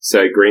off.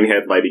 So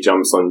green-haired lady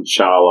jumps on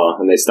Charla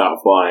and they start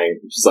flying.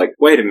 She's like,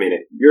 wait a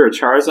minute, you're a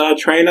Charizard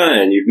trainer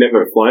and you've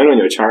never flown on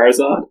your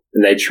Charizard?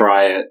 And they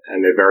try it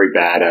and they're very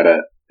bad at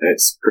it.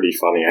 It's pretty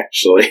funny,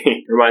 actually.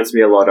 It reminds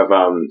me a lot of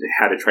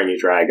How to Train Your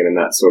Dragon and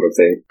that sort of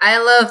thing. I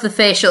love the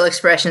facial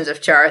expressions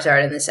of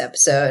Charizard in this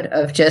episode,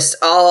 of just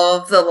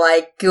all of the,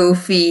 like,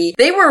 goofy...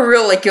 They were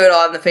really good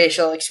on the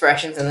facial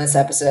expressions in this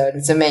episode.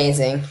 It's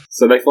amazing.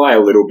 So they fly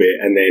a little bit,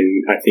 and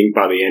then I think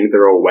by the end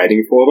they're all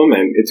waiting for them,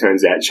 and it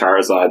turns out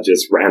Charizard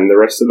just ran the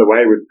rest of the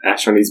way with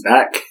Ash on his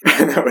back.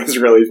 That was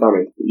really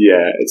funny.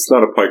 Yeah, it's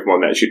not a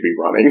Pokemon that should be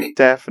running.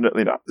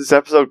 Definitely not. This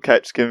episode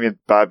kept giving me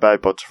bye-bye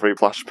Butterfree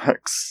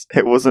flashbacks.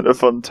 It wasn't a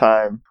fun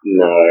time.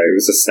 No, it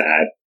was a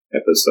sad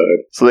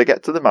episode. So they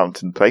get to the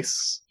mountain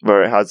place,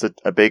 where it has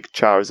a big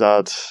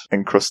Charizard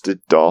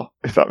encrusted door,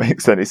 if that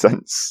makes any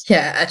sense.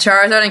 Yeah, a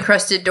Charizard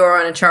encrusted door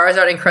on a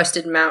Charizard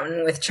encrusted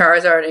mountain with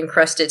Charizard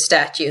encrusted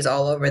statues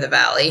all over the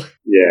valley.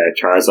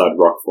 Yeah, Charizard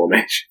rock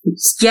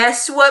formations.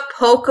 Guess what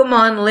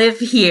Pokemon live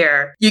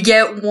here? You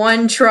get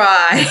one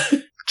try.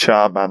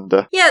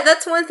 Charmander. Yeah,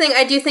 that's one thing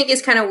I do think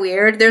is kind of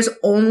weird. There's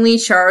only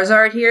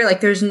Charizard here.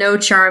 Like, there's no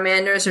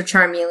Charmanders or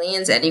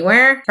Charmeleons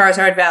anywhere.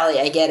 Charizard Valley,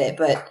 I get it,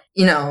 but,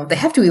 you know, they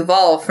have to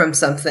evolve from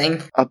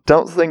something. I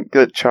don't think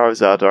that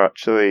Charizard are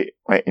actually,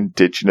 like,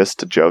 indigenous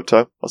to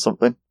Johto or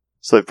something.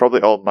 So they've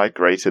probably all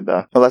migrated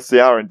there. Unless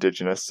they are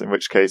indigenous, in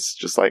which case,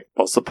 just like,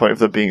 what's the point of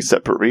them being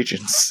separate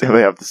regions if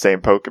they have the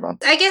same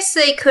Pokemon? I guess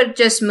they could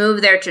just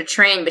move there to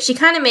train, but she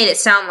kind of made it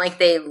sound like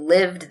they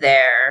lived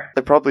there.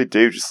 They probably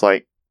do, just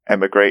like,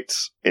 emigrate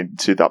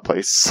into that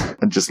place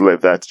and just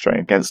live there to train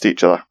against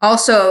each other.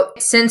 Also,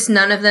 since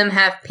none of them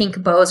have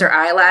pink bows or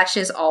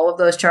eyelashes, all of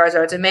those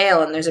Charizards are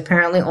male, and there's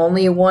apparently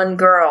only one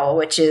girl,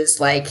 which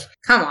is like,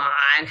 come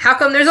on, how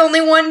come there's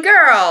only one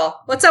girl?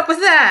 What's up with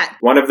that?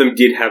 One of them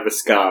did have a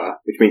scar,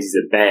 which means he's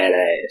a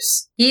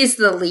badass. He's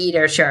the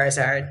leader,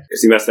 Charizard.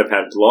 Because he must have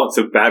had lots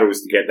of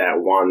battles to get that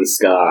one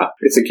scar.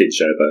 It's a kid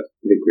show, though.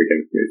 I think we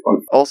can move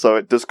on. Also,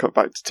 it does cut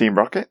back to Team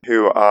Rocket,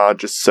 who are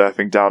just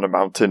surfing down a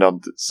mountain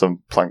on some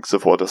planks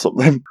of wood or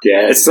something.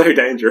 Yeah, it's so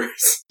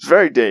dangerous. It's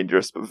very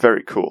dangerous, but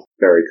very cool.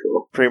 Very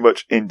cool. Pretty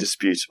much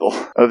indisputable.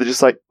 And they're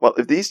just like, well,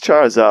 if these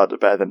Charizard are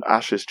better than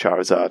Ash's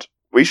Charizard,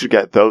 we should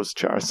get those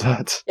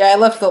Charizard. Yeah, I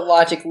love the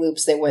logic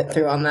loops they went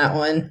through on that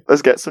one.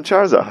 Let's get some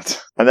Charizard.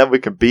 And then we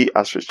can beat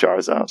Ash's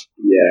Charizard.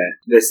 Yeah.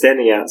 They're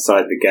standing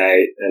outside the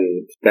gate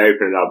and they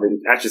open it up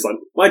and Ash is like,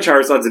 my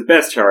Charizard's the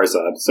best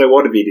Charizard, so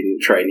what if he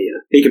didn't train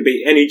here? He can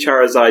beat any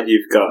Charizard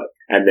you've got.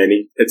 And then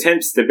he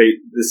attempts to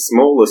beat the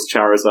smallest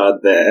Charizard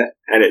there,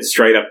 and it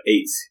straight up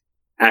eats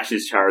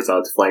Ash's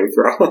Charizard's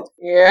flamethrower.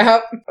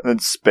 Yep. And then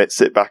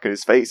spits it back in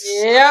his face.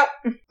 Yep.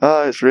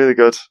 Oh, it's really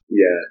good.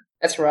 Yeah.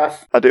 That's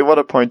rough. I do want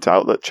to point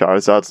out that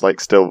Charizard's like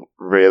still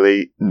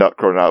really not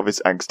grown out of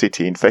his angsty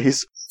teen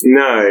phase.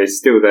 No, it's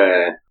still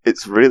there.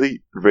 It's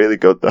really, really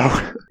good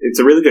though. It's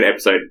a really good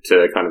episode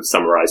to kind of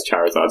summarize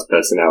Charizard's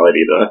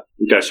personality though.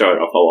 He does show it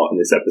off a lot in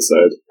this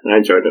episode, and I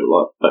enjoyed it a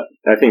lot. But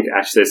I think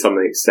Ash says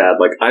something sad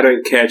like, I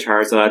don't care,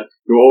 Charizard.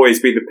 You'll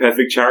always be the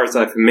perfect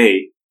Charizard for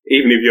me,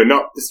 even if you're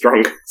not the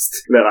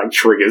strongest. That like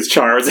triggers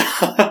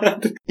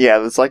Charizard. Yeah,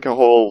 there's like a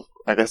whole,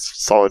 I guess,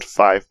 solid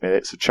 5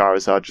 minutes of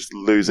Charizard just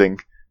losing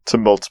to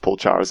multiple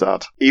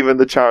Charizard. Even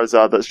the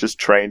Charizard that's just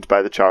trained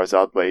by the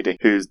Charizard lady,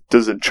 who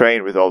doesn't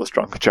train with all the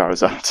stronger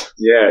Charizard.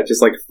 Yeah, it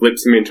just like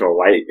flips him into a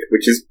lake,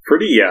 which is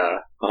pretty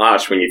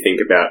harsh when you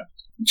think about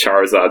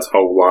Charizard's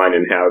whole line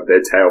and how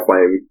their tail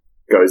flame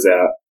goes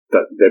out.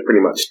 That they're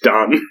pretty much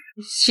done.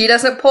 She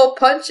doesn't pull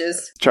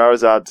punches.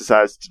 Charizard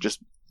decides to just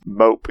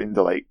mope in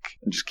the lake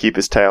and just keep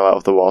his tail out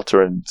of the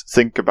water and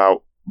think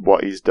about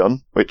what he's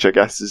done, which I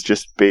guess is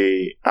just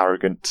be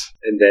arrogant.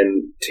 And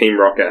then Team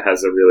Rocket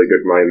has a really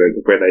good moment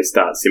where they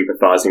start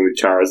sympathizing with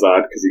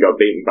Charizard because he got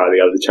beaten by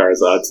the other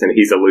Charizards and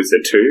he's a loser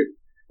too,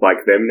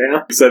 like them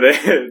now. So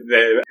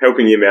they're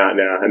helping him out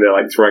now and they're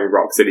like throwing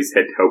rocks at his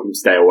head to help him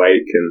stay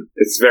awake, and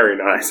it's very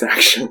nice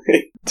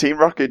actually. Team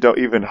Rocket don't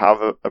even have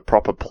a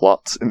proper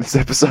plot in this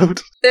episode.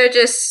 They're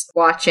just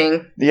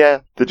watching.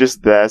 Yeah, they're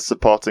just there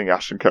supporting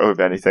Ash and Co with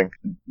anything,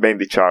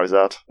 mainly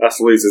Charizard. Us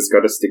losers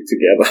gotta stick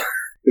together.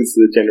 It's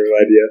the general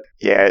idea.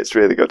 Yeah, it's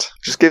really good.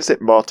 Just gives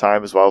it more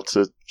time as well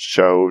to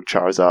show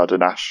Charizard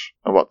and Ash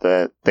and what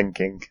they're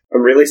thinking.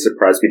 I'm really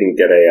surprised we didn't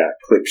get a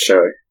clip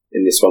show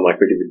in this one like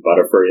we did with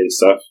Butterfree and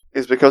stuff.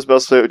 It's because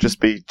mostly it would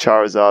just be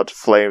Charizard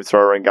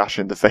flamethrowing Ash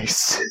in the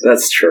face.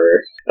 That's true.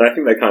 And I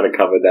think they kind of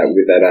covered that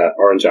with that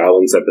Orange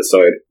Islands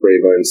episode where he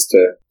learns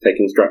to take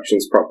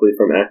instructions properly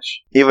from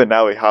Ash. Even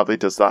now he hardly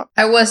does that.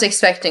 I was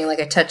expecting like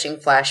a touching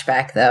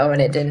flashback though,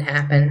 and it didn't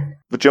happen.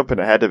 We're jumping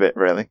ahead of it,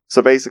 really.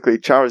 So basically,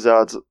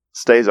 Charizard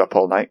stays up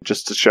all night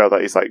just to show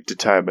that he's like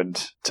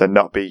determined to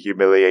not be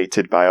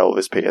humiliated by all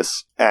his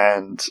peers.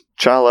 And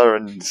Charla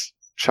and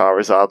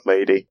Charizard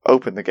Lady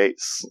open the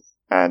gates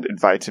and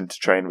invite him to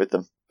train with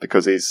them.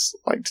 because he's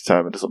like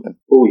determined or something.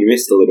 Oh, you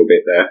missed a little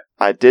bit there.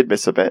 I did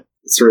miss a bit.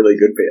 It's a really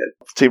good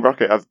bit. Team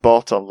Rocket have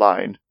bought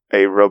online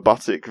a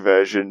robotic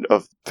version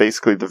of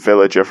basically the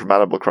villager from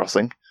Animal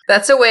Crossing.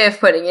 That's a way of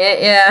putting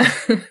it, yeah.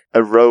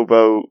 A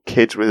robo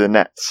kid with a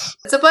net.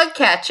 It's a bug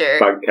catcher.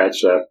 Bug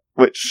catcher.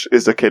 Which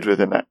is a kid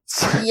with a net.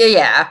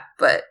 Yeah,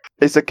 but...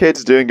 It's a kid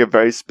doing a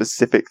very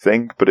specific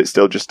thing, but it's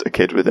still just a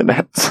kid with a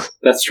net.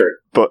 That's true.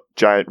 But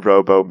giant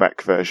robo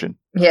mech version.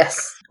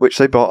 Yes. Which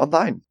they bought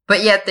online.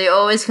 But yet they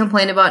always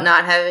complain about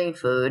not having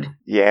food.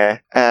 Yeah,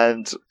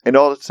 and in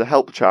order to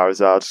help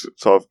Charizard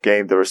sort of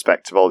gain the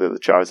respect of all the other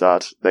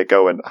Charizard, they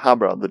go and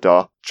hammer on the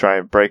door, try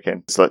and break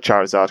in, so that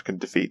Charizard can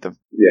defeat them.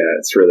 Yeah,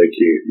 it's really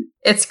cute.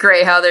 It's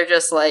great how they're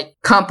just, like,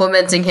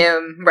 complimenting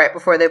him right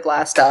before they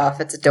blast off.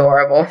 It's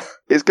adorable.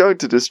 It's going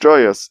to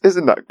destroy us.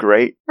 Isn't that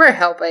great? We're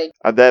helping.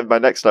 And then my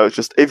next note is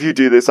just, if you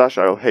do this, Ash,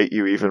 I'll hate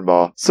you even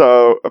more.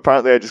 So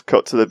apparently I just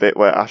cut to the bit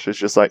where Ash is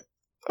just like,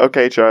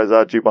 okay,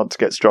 Charizard, you want to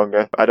get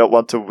stronger. I don't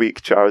want a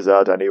weak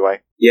Charizard anyway.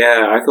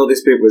 Yeah, I thought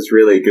this bit was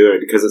really good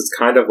because it's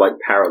kind of like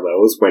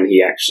parallels when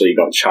he actually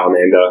got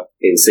Charmander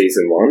in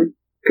Season 1.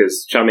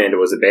 Because Charmander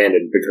was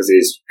abandoned because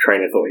his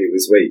trainer thought he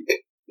was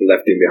weak and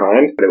left him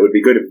behind. But it would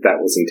be good if that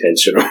was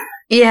intentional.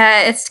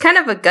 Yeah, it's kind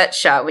of a gut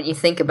shot when you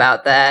think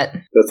about that.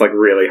 That's like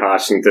really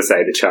harsh thing to say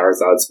to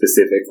Charizard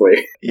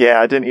specifically.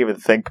 Yeah, I didn't even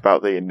think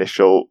about the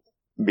initial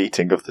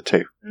meeting of the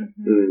two.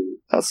 Mm-hmm.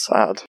 That's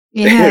sad.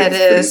 Yeah, it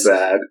It's is.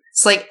 sad.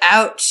 It's like,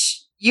 ouch.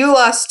 You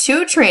lost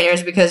 2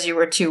 trainers because you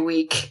were too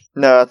weak.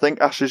 No, I think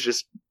Ash is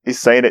just, he's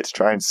saying it to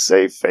try and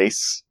save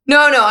face. No,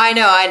 I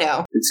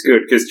know. It's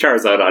good because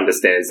Charizard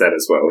understands that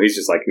as well. He's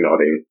just like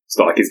nodding. It's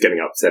not like he's getting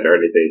upset or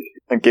anything.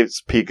 And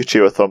gives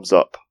Pikachu a thumbs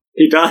up.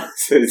 He does.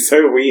 It's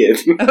so weird.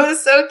 It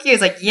was so cute.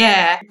 It's like,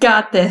 yeah,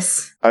 got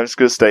this. I'm just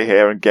going to stay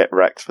here and get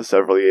wrecked for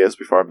several years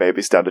before I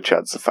maybe stand a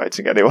chance of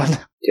fighting anyone.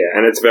 Yeah,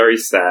 and it's very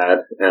sad.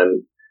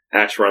 And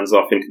Ash runs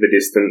off into the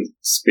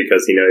distance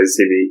because he knows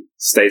if he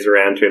stays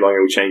around too long,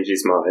 he'll change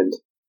his mind.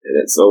 And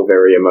it's all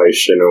very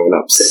emotional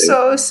and upsetting.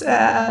 So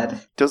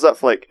sad. Does that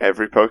for like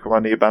every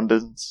Pokemon he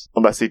abandons?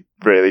 Unless he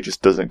really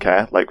just doesn't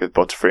care, like with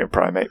Butterfree and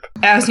Primeape.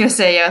 I was gonna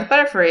say, yeah,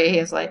 Butterfree, he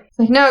was like,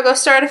 no, go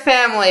start a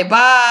family,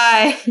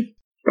 bye.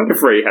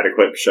 Butterfree had a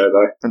clip show,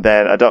 though. And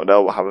then I don't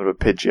know what happened with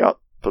Pidgeot,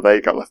 but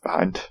they got left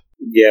behind.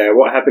 Yeah,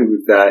 what happened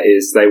with that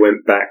is they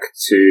went back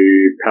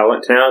to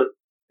Pallet Town,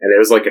 and there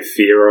was like a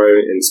Fearow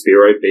and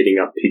Spearow beating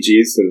up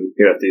Pidgeys, and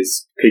you know,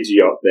 there's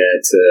Pidgeot there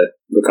to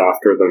look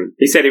after them.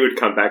 He said he would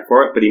come back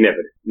for it, but he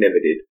never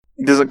did.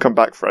 He doesn't come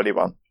back for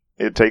anyone.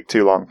 It'd take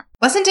too long.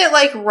 Wasn't it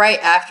like right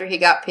after he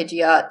got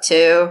Pidgeot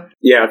too?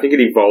 Yeah, I think it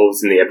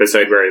evolves in the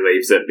episode where he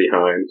leaves it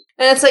behind.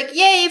 And it's like,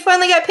 yay, you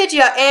finally got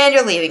Pidgeot and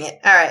you're leaving it.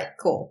 Alright,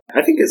 cool.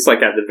 I think it's like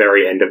at the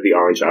very end of the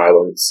Orange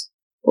Islands,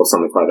 or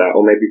something like that,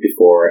 or maybe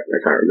before it,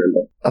 I can't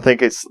remember. I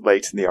think it's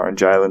late in the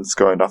Orange Islands,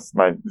 going off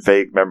my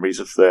vague memories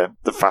of the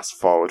fast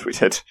forward we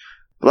did.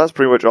 But that's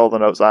pretty much all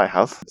the notes I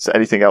have. Is there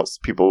anything else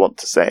people want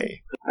to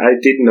say? I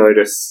did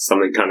notice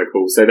something kind of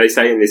cool. So they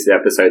say in this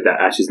episode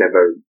that Ash has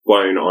never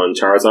flown on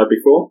Charizard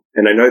before.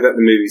 And I know that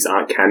the movies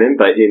aren't canon,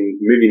 but in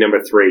movie number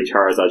 3,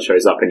 Charizard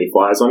shows up and he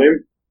flies on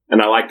him.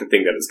 And I like to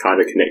think that it's kind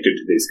of connected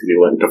to this because he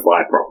learned to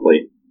fly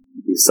properly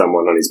with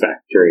someone on his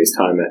back during his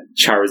time at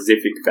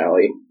Charazific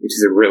Valley, which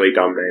is a really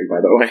dumb name,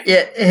 by the way.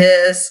 It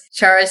is.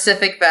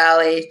 Charazific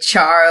Valley,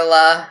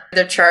 Charla.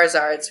 They're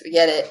Charizards, we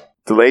get it.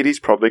 The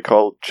lady's probably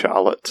called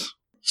Charlotte.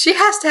 She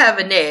has to have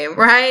a name,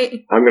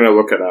 right? I'm going to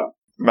look it up.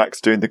 Max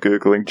doing the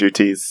Googling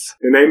duties.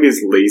 Her name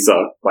is Lisa,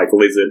 like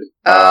lizard.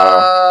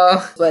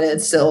 Oh, but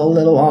it's still a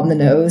little on the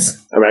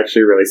nose. I'm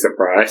actually really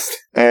surprised.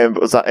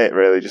 But was that it,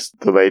 really? Just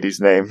the lady's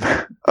name?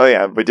 Oh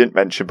yeah, we didn't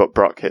mention, but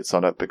Brock hits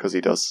on it because he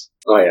does.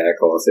 Oh yeah, of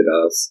course it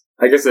does.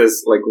 I guess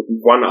there's like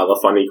one other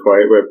funny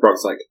quote where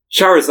Brock's like,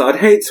 Charizard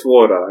hates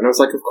water. And I was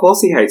like, of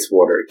course he hates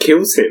water. It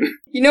kills him.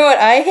 You know what?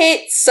 I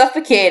hate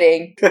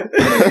suffocating.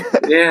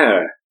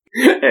 Yeah.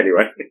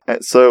 Anyway.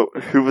 So,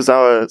 who was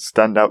our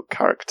standout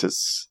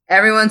characters?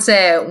 Everyone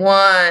say it.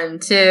 1,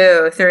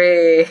 2,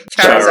 3.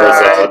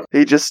 Charizard.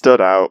 He just stood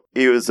out.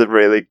 He was a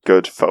really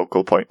good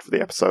focal point for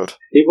the episode.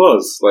 He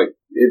was. Like,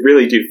 it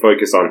really did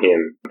focus on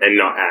him and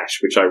not Ash,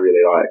 which I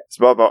really like. It's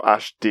more about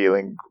Ash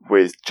dealing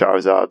with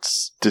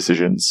Charizard's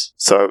decisions.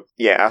 So,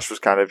 yeah, Ash was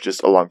kind of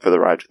just along for the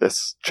ride with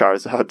this.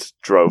 Charizard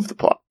drove the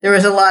plot. There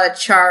was a lot of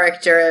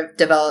character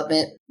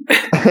development.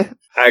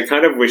 I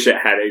kind of wish it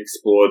had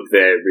explored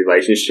their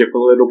relationship a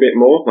little bit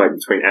more, like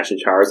between Ash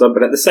and Charizard,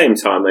 but at the same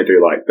time, I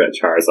do like that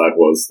Charizard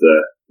was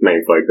the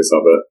main focus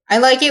of it. I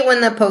like it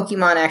when the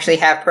Pokemon actually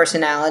have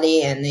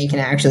personality and they can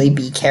actually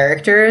be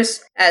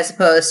characters, as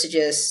opposed to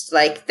just,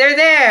 like, they're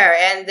there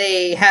and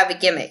they have a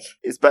gimmick.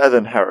 It's better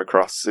than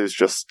Heracross, who's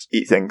just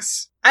eat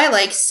things. I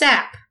like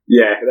Sap.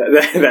 Yeah,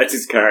 that's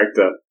his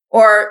character.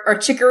 Or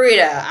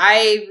Chikorita.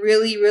 I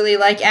really, really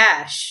like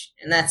Ash.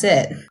 And that's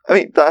it. I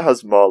mean, that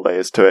has more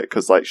layers to it,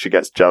 because, like, she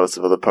gets jealous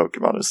of other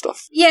Pokemon and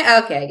stuff. Yeah,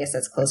 okay, I guess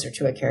that's closer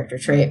to a character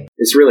trait.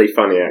 It's really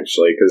funny,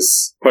 actually,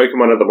 because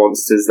Pokemon are the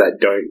monsters that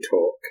don't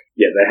talk.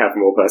 yet they have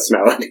more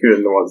personality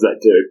than the ones that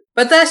do.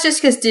 But that's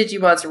just because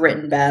Digimon's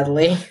written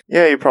badly.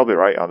 Yeah, you're probably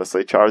right,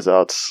 honestly.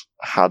 Charizard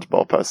had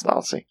more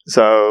personality.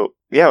 So,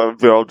 yeah,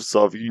 we all just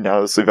sort of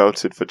unanimously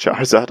voted for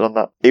Charizard on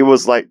that. He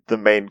was like the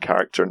main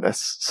character in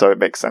this, so it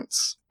makes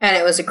sense. And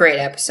it was a great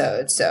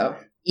episode, so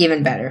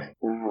even better.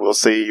 We'll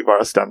see where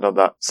I stand on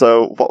that.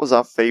 So, what was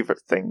our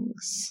favourite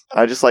things?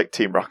 I just like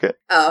Team Rocket.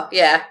 Oh,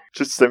 yeah.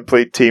 Just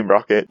simply Team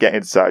Rocket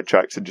getting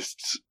sidetracked and just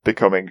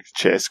becoming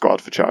cheer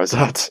squad for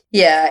Charizard.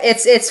 Yeah,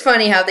 it's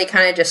funny how they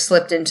kind of just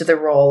slipped into the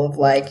role of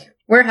like,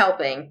 we're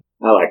helping.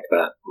 I like that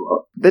a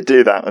lot. They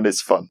do that and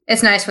it's fun.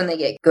 It's nice when they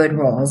get good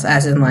roles,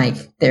 as in like,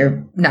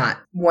 they're not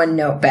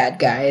one-note bad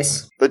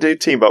guys. They do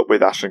team up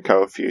with Ash and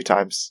Co a few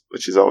times,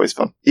 which is always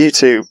fun. You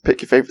two,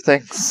 pick your favourite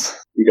things.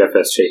 You go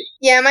first, Chi.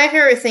 Yeah, my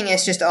favorite thing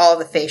is just all of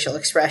the facial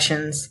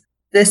expressions.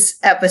 This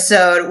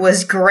episode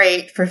was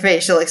great for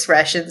facial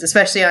expressions,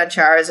 especially on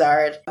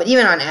Charizard, but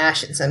even on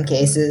Ash in some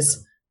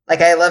cases. Like,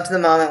 I loved the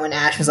moment when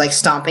Ash was, like,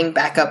 stomping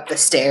back up the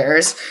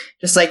stairs.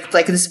 Just, like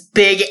this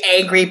big,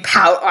 angry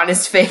pout on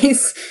his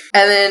face.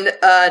 And then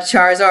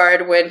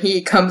Charizard, when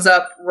he comes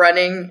up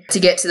running to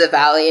get to the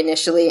valley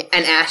initially,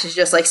 and Ash is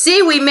just like,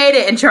 see, we made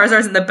it! And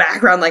Charizard's in the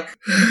background, like...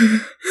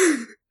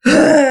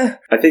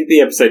 I think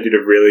the episode did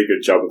a really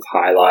good job of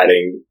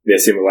highlighting their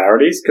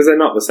similarities, because they're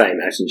not the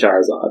same, Ash and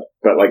Charizard,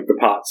 but like the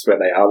parts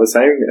where they are the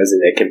same, as in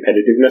their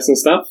competitiveness and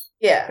stuff,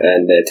 Yeah.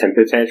 and their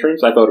temper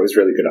tantrums, I thought it was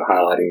really good at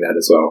highlighting that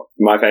as well.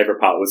 My favourite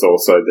part was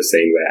also the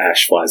scene where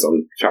Ash flies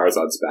on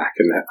Charizard's back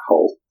and that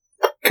whole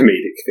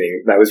comedic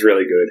thing. That was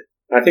really good.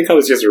 I think I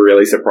was just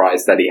really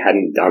surprised that he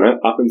hadn't done it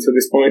up until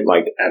this point,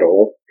 like, at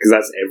all. Because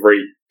that's every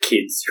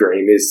kid's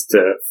dream, is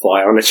to fly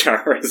on a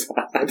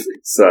Charizard.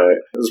 So,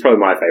 it was probably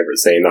my favourite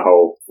scene, the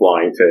whole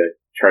flying to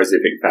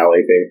Charizard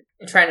Valley thing.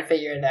 I'm trying to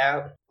figure it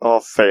out.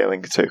 Or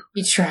failing to.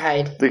 You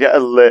tried. They get a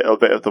little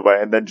bit of the way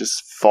and then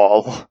just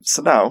fall.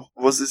 So now,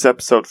 was this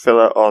episode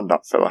filler or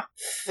not filler?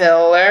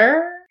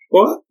 Filler?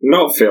 What?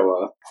 Not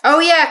filler. Oh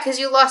yeah, because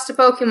you lost a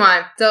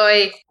Pokemon.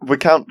 So We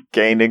count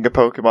gaining a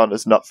Pokemon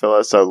as not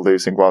filler, so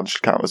losing one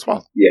should count as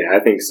well. Yeah,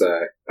 I think so.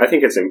 I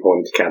think it's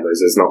important to count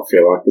those as not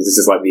filler, because this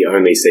is like the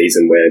only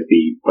season where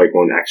the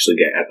Pokemon actually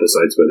get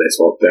episodes where they're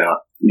swapped out.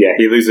 Yeah,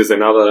 he loses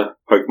another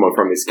Pokemon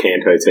from his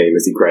Kanto team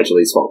as he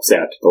gradually swaps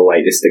out to the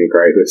latest and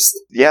greatest.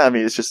 Yeah, I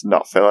mean, it's just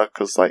not filler,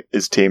 because, like,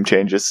 his team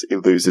changes, he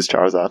loses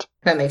Charizard.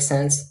 that makes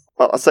sense.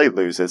 Well, I say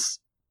loses.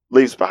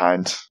 Leaves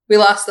behind. We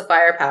lost the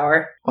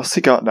firepower. What's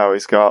he got now?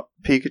 He's got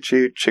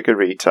Pikachu,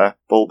 Chikorita,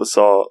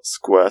 Bulbasaur,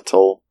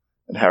 Squirtle,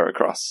 and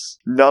Heracross.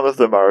 None of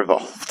them are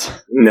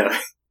evolved. No.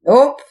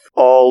 Nope.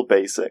 All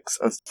basics.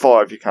 And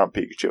 4 if you count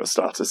Pikachu as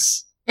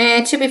starters.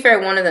 And to be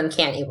fair, one of them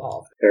can't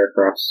evolve.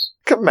 Heracross.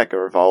 Can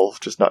Mega evolve,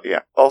 just not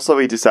yet. Also,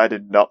 he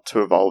decided not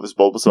to evolve his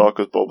Bulbasaur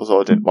because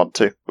Bulbasaur didn't want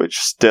to, which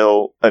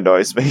still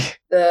annoys me.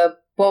 The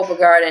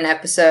Bulbagarden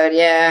episode,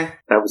 yeah.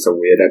 That was a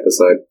weird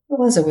episode. It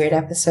was a weird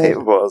episode.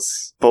 It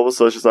was.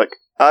 Bulbasaur's just like,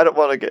 I don't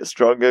want to get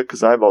stronger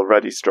because I'm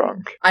already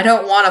strong. I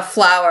don't want a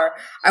flower.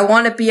 I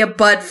want to be a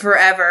bud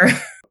forever.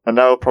 And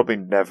now he'll probably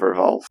never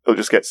evolve. He'll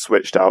just get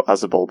switched out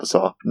as a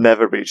Bulbasaur,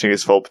 never reaching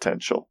his full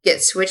potential.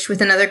 Get switched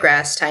with another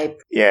grass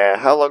type. Yeah,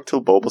 how long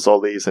till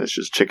Bulbasaur leaves and it's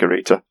just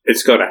Chikorita?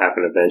 It's got to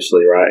happen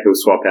eventually, right? He'll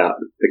swap out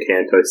the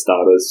Kanto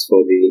starters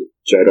for the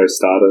Johto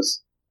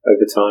starters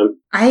over time.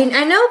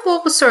 I know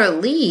Bulbasaur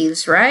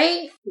leaves,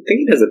 right? I think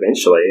he does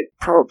eventually.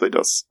 Probably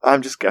does.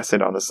 I'm just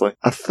guessing, honestly.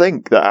 I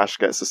think that Ash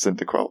gets a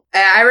Cyndaquil.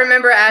 I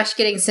remember Ash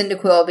getting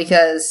Cyndaquil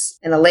because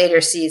in a later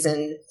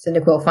season,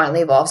 Cyndaquil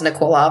finally evolves into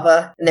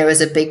Quilava. And there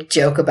was a big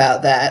joke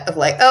about that of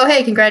like, oh,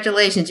 hey,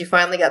 congratulations, you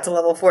finally got to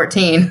level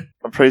 14.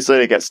 I'm pretty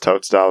certain he gets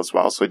Totodile as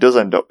well, so he does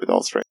end up with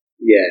all 3.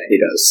 Yeah, he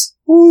does.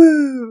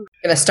 Woo!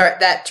 Gonna start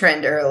that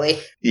trend early.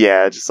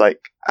 Yeah, just like,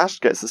 Ash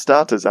gets the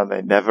starters and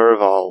they never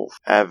evolve.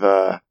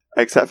 Ever.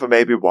 Except for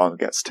maybe one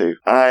gets 2.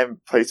 I'm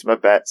placing my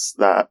bets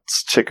that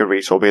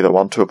Chikorita will be the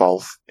one to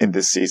evolve in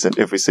this season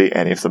if we see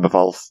any of them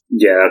evolve.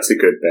 Yeah, that's a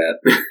good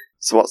bet.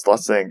 So what's the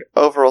last thing?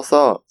 Overall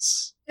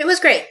thoughts? It was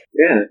great.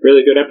 Yeah,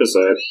 really good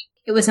episode.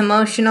 It was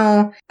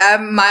emotional.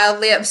 I'm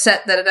mildly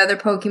upset that another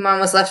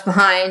Pokemon was left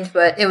behind,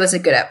 but it was a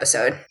good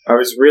episode. I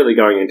was really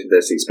going into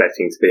this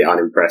expecting to be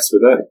unimpressed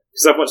with it,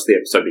 because I've watched the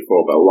episode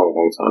before, but a long,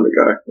 long time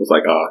ago. I was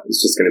like, oh,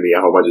 it's just going to be a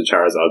whole bunch of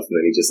Charizards, and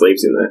then he just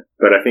leaves in there.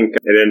 But I think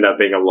it ended up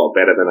being a lot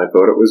better than I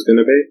thought it was going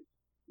to be,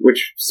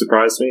 which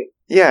surprised me.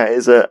 Yeah, it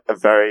is a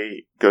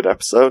very good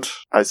episode.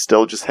 I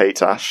still just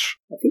hate Ash.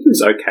 I think he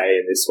was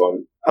okay in this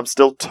one. I'm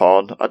still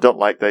torn. I don't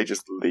like that he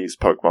just leaves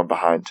Pokemon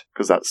behind,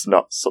 because that's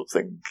not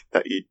something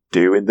that you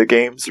do in the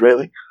games,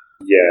 really.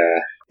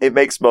 Yeah. It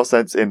makes more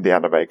sense in the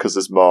anime, because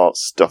there's more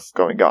stuff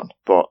going on,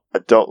 but I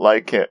don't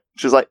like it.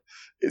 Just like,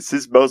 it's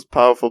his most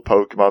powerful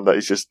Pokemon that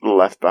he's just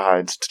left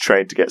behind to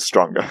train to get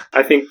stronger.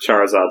 I think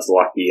Charizard's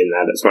lucky in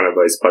that it's one of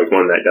those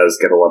Pokemon that does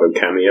get a lot of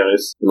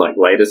cameos in, like,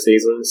 later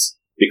seasons,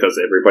 because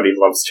everybody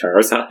loves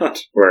Charizard,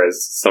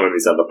 whereas some of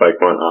his other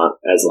Pokemon aren't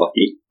as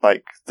lucky.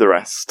 Like the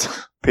rest.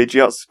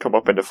 Pidgeot's come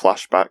up in a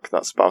flashback,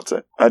 that's about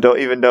it. I don't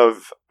even know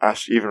if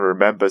Ash even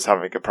remembers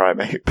having a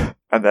Primeape.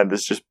 And then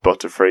there's just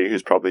Butterfree,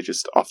 who's probably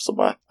just off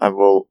somewhere and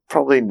will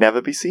probably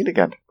never be seen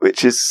again,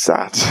 which is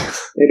sad.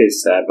 It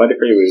is sad.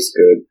 Butterfree was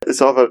good. It's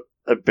sort of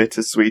a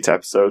bittersweet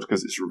episode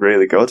because it's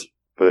really good,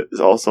 but it's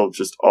also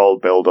just all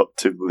build up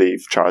to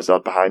leave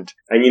Charizard behind.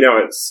 And you know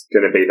it's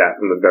going to be that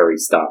from the very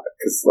start,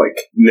 because,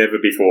 never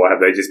before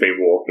have they just been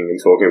walking and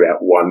talking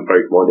about one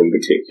Pokemon in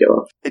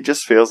particular. It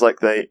just feels like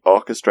they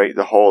orchestrate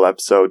the whole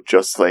episode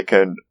just so they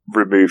can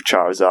remove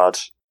Charizard.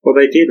 Well,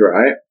 they did,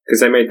 right? Because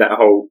they made that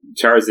whole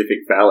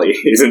Charazific Valley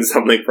isn't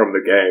something from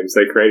the games.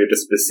 They created a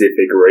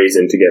specific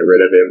reason to get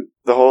rid of him.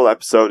 The whole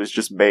episode is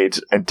just made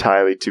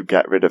entirely to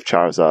get rid of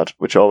Charizard,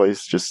 which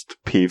always just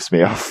peeves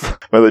me off.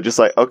 Where they're just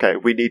like, okay,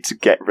 we need to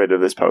get rid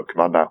of this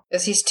Pokemon now.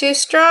 Because he's too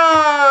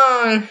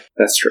strong.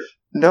 That's true.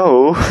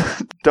 No,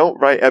 don't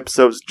write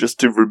episodes just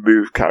to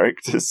remove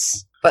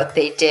characters. But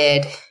they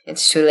did.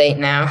 It's too late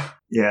now.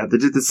 Yeah, they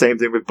did the same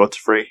thing with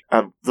Butterfree.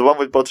 The one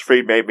with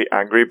Butterfree made me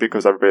angry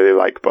because I really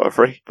like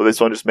Butterfree, but this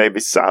one just made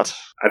me sad.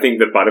 I think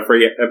the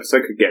Butterfree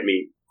episode could get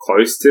me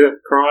close to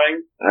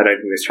crying. I don't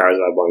think this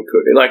Charizard one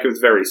could. It was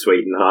very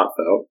sweet and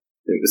heartfelt.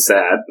 It was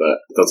sad, but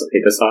it doesn't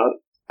hit as hard.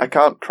 I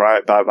can't cry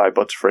at Bye Bye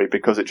Butterfree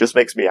because it just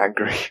makes me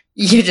angry.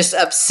 You're just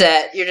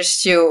upset. You're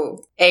just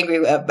too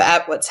angry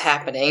about what's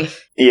happening.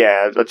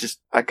 Yeah,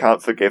 I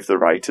can't forgive the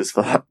writers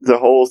for that. The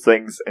whole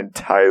thing's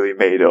entirely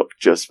made up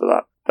just for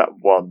that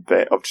one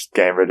bit of just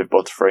getting rid of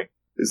Butterfree.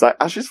 It's like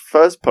Ash's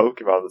first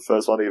Pokemon, the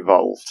first one he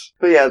evolved.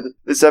 But yeah,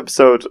 this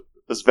episode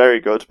was very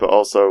good, but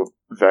also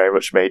very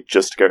much made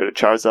just to get rid of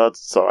Charizard,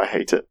 so I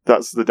hate it.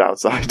 That's the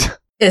downside.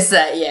 Is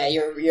that, yeah,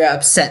 you're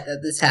upset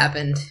that this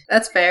happened.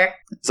 That's fair.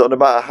 So no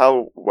matter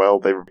how well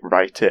they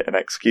write it and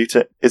execute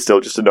it, it still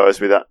just annoys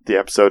me that the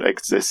episode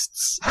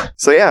exists.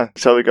 So yeah,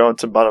 shall we go on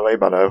to Mano a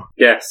Mano?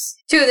 Yes.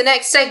 To the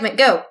next segment,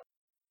 go!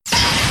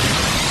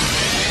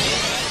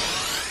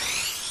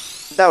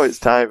 Now it's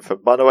time for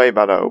Mano a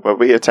Mano, where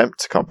we attempt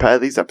to compare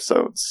these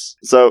episodes.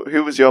 So,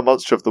 who was your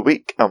monster of the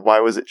week, and why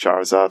was it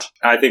Charizard?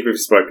 I think we've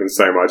spoken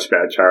so much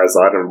about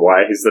Charizard and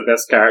why he's the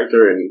best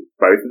character in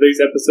both of these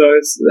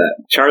episodes,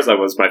 that Charizard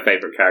was my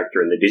favourite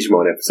character in the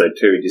Digimon episode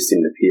too, he just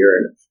didn't appear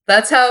in it.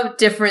 That's how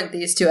different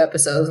these two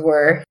episodes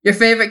were. Your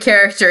favorite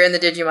character in the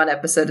Digimon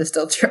episode is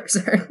still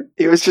Charizard.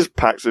 He was just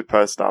packed with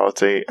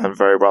personality and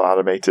very well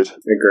animated.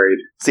 Agreed.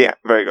 So yeah,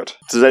 very good.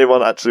 Does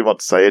anyone actually want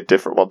to say a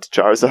different one to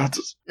Charizard?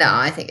 No,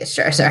 I think it's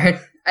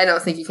Charizard. I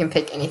don't think you can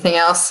pick anything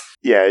else.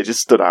 Yeah, it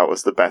just stood out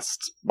as the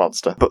best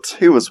monster. But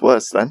who was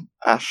worse then?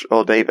 Ash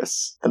or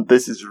Davis? And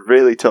this is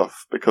really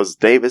tough, because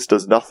Davis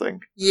does nothing,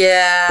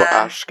 Yeah. but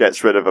Ash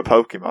gets rid of a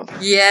Pokemon.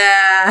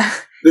 Yeah.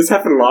 This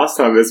happened last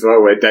time as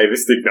well, where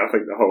Davis did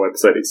nothing the whole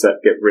episode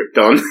except get ripped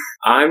on.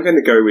 I'm going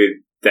to go with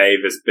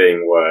Davis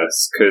being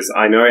worse, because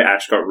I know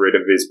Ash got rid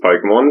of his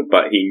Pokemon,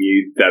 but he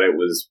knew that it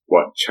was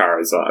what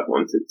Charizard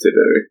wanted to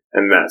do,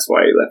 and that's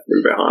why he left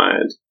him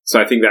behind. So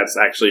I think that's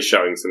actually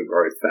showing some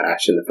growth for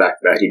Ash in the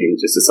fact that he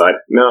didn't just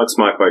decide, no, it's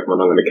my Pokemon,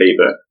 I'm going to keep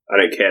it.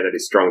 I don't care that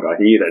he's stronger.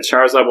 He knew that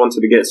Charizard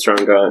wanted to get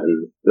stronger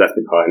and left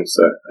him behind,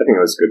 so I think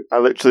that was good. I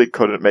literally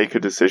couldn't make a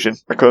decision.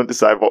 I couldn't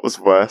decide what was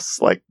worse,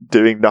 like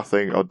doing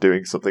nothing or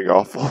doing something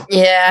awful,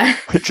 Yeah.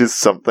 which is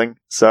something.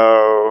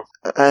 So,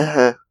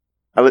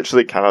 I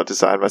literally cannot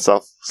decide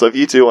myself. So if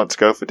you do want to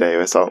go for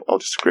Davis, I'll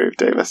just agree with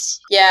Davis.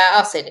 Yeah,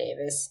 I'll say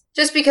Davis.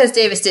 Just because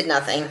Davis did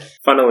nothing.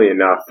 Funnily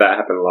enough, that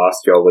happened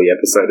last Yoli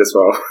episode as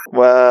well.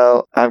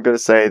 Well, I'm going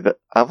to say that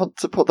I want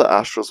to put that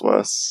Ash was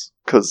worse,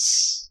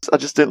 because I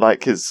just didn't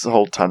like his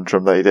whole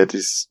tantrum that he did.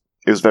 It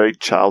was very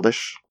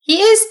childish. He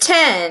is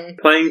 10.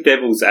 Playing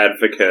devil's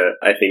advocate,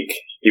 I think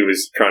he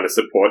was trying to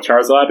support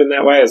Charizard in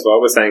that way as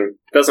well. We're saying,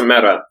 doesn't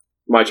matter,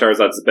 my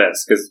Charizard's the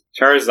best, because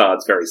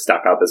Charizard's very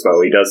stuck up as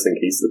well. He does think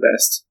he's the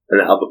best, and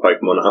the other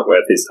Pokemon aren't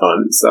worth his time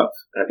and stuff.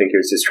 I think he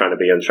was just trying to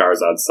be on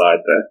Charizard's side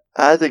there.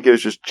 I think he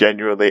was just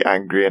genuinely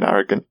angry and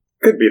arrogant.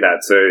 Could be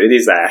that too. It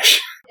is Ash.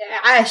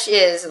 Ash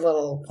is a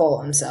little full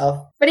of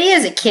himself. But he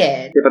is a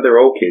kid. Yeah, but they're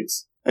all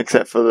kids.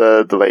 Except for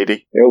the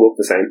lady. They all look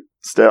the same.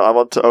 Still, I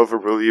want to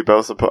overrule you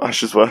both and put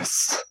Ash as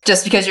worse.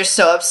 Just because you're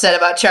so upset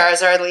about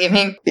Charizard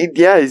leaving.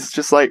 He's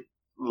just like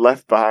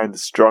left behind the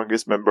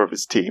strongest member of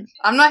his team.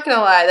 I'm not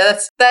gonna lie,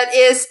 that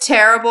is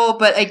terrible,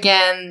 but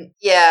again,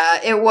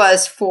 yeah, it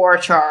was for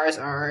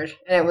Charizard,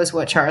 and it was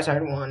what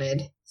Charizard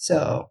wanted.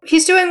 So,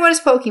 he's doing what his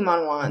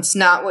Pokemon wants,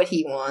 not what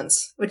he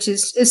wants, which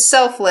is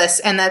selfless,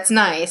 and that's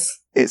nice.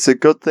 It's a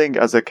good thing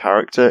as a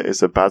character,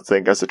 it's a bad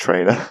thing as a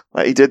trainer.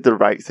 Like, he did the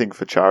right thing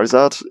for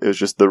Charizard, it was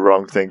just the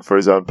wrong thing for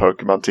his own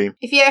Pokemon team.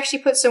 If he actually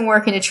put some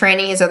work into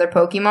training his other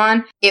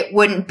Pokemon, it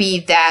wouldn't be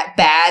that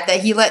bad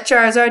that he let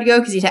Charizard go,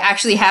 because he'd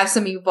actually have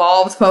some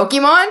evolved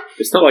Pokemon.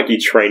 It's not like he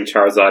trained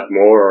Charizard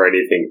more or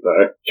anything,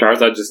 though.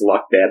 Charizard just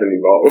lucked out and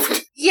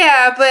evolved.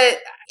 Yeah, but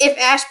if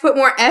Ash put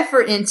more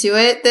effort into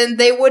it, then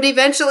they would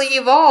eventually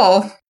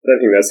evolve. I don't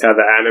think that's how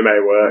the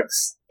anime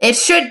works. It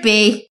should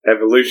be.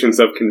 Evolutions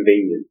of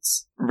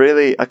convenience.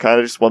 Really, I kind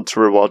of just want to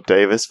reward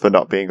Davis for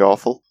not being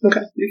awful.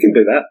 Okay, you can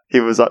do that. He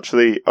was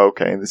actually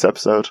okay in this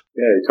episode.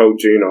 Yeah, he told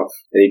June off.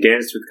 And he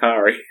danced with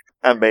Kari.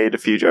 And made a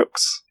few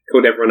jokes.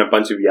 Called everyone a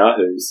bunch of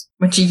yahoos.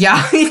 Which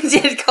Yahoo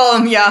did call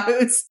them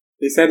Yahoos.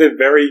 He sounded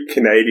very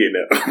Canadian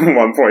at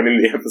one point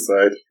in the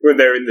episode when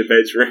they were in the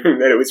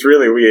bedroom, and it was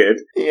really weird.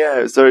 Yeah,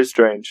 it's very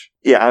strange.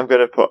 Yeah, I'm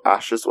going to put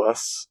Ash as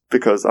worse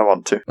because I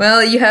want to.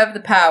 Well, you have the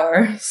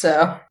power,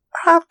 so.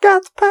 I've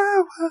got the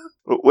power.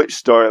 But which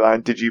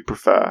storyline did you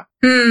prefer?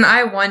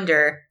 I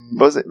wonder.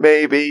 Was it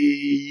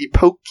maybe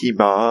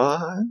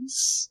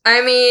Pokemon's?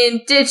 I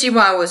mean,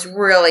 Digimon was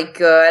really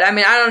good. I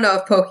mean, I don't know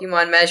if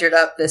Pokemon measured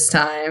up this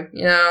time,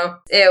 you know?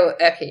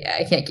 Okay, yeah,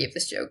 I can't keep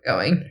this joke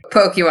going.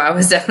 Pokemon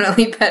was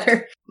definitely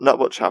better. Not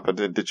much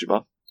happened in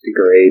Digimon.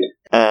 Agreed.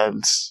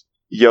 And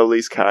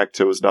Yoli's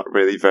character was not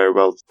really very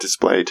well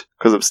displayed,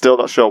 because I'm still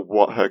not sure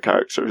what her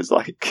character is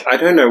like. I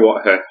don't know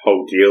what her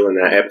whole deal in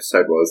that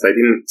episode was. They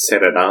didn't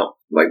set it up.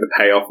 Like, the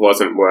payoff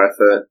wasn't worth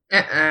it.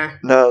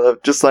 No, they're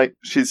just like,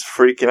 she's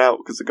freaking out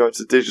because they're going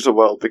to the digital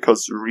world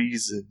because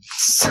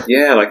reasons.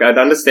 Yeah, like, I'd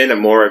understand it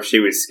more if she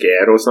was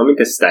scared or something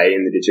to stay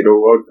in the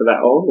digital world for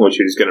that long, or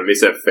she was going to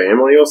miss her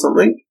family or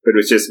something. But it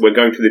was just, we're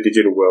going to the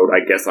digital world,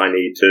 I guess I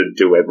need to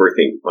do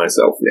everything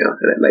myself now,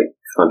 and it made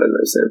kind of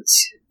no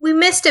sense. We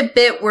missed a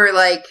bit where,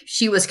 like,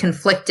 she was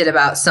conflicted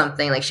about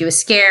something, like she was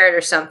scared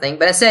or something,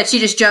 but instead she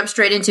just jumped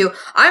straight into,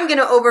 I'm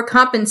gonna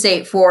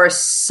overcompensate for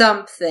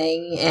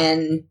something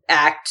and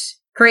act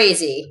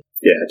crazy.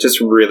 Yeah, just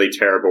really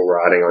terrible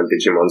writing on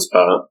Digimon's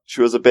part.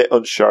 She was a bit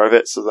unsure of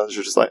it, so then she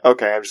was just like,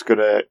 okay, I'm just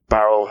gonna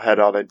barrel head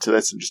on into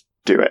this and just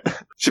do it.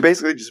 She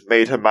basically just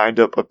made her mind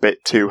up a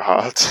bit too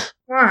hard.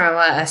 More or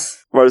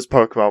less. Whereas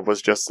Pokemon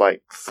was just,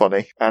 like,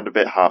 funny and a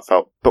bit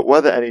heartfelt. But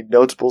were there any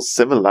notable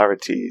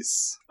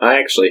similarities? I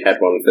actually had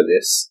one for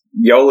this.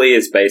 Yoli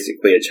is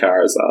basically a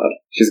Charizard.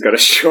 She's got a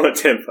short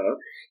temper.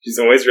 She's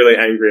always really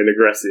angry and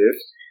aggressive.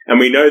 And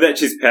we know that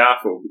she's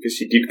powerful because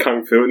she did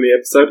Kung Fu in the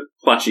episode,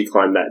 plus she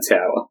climbed that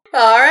tower.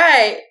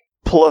 Alright.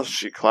 Plus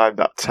she climbed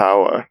that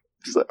tower.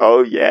 She's like,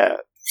 oh yeah.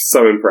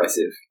 So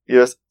impressive.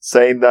 You're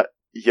saying that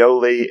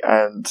Yoli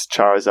and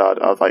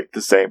Charizard are like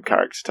the same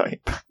character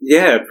type.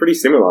 Yeah, pretty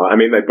similar. I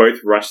mean, they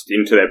both rushed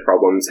into their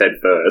problems head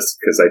first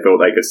because they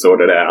thought they could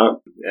sort it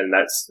out, and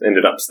that's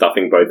ended up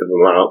stuffing both of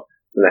them up.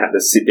 And they had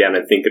to sit down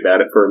and think about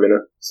it for a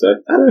minute. So,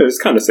 I don't know, it was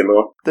kind of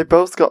similar. They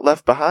both got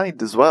left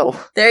behind as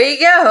well. There you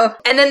go.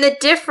 And then the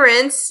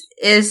difference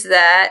is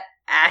that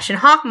Ash and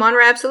Hawkmon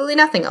were absolutely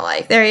nothing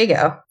alike. There you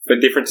go. The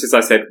difference is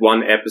I said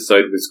one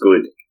episode was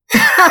good.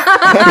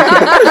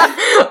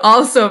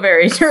 Also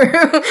very true.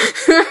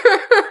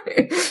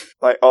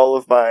 Like, all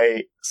of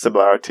my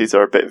similarities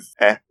are a bit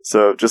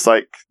so just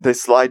like, they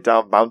slide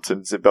down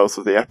mountains in both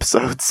of the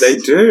episodes. They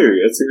do.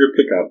 It's a good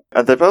pickup.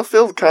 And they both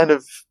feel kind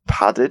of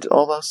padded,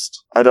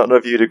 almost. I don't know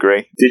if you'd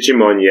agree.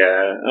 Digimon,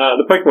 yeah.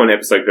 The Pokemon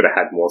episode could have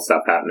had more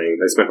stuff happening.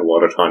 They spent a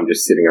lot of time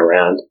just sitting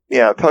around.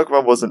 Yeah,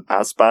 Pokemon wasn't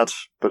as bad,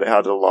 but it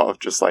had a lot of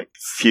just, like,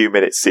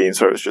 few-minute scenes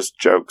where it was just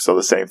jokes or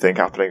the same thing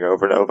happening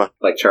over and over.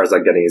 Like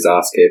Charizard getting his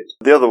ass kicked.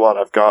 The other one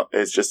I've got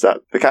is just that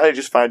they kind of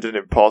just find an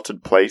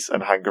important place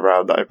and hang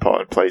around that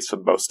important place for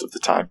most of the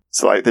time.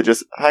 So, like, they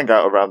just hang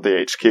out around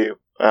the HQ,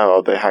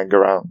 or they hang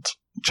around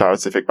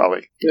Charcific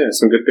Valley. Yeah,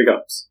 some good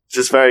pickups.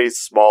 Just very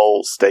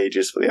small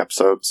stages for the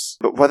episodes.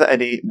 But were there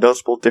any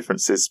notable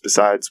differences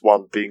besides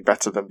one being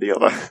better than the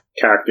other?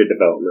 Character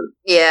development.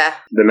 Yeah.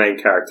 The main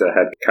character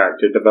had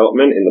character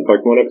development in the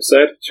Pokemon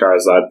episode.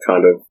 Charizard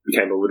kind of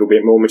became a little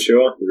bit more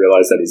mature. He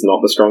realized that he's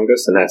not the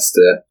strongest and has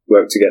to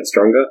work to get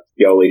stronger.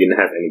 Yoli didn't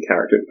have any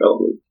character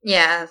development.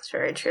 Yeah, that's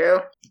very true.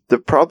 The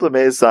problem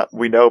is that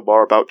we know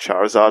more about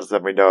Charizard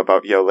than we know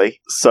about Yoli.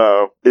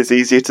 So it's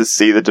easier to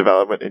see the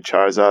development in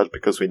Charizard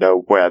because we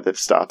know where they've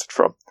started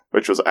from,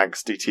 which was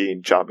angsty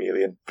teen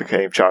Charmeleon,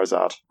 became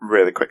Charizard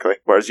really quickly.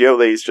 Whereas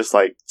Yoli's just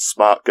like,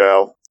 smart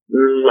girl.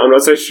 I'm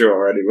not so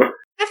sure anymore.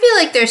 I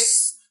feel like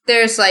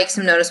there's like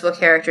some noticeable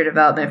character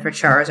development for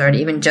Charizard,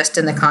 even just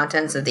in the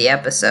contents of the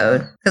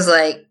episode. Because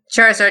like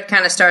Charizard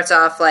kind of starts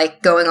off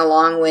like going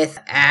along with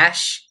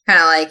Ash, kind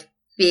of like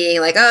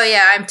being like, oh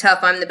yeah, I'm tough,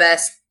 I'm the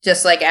best,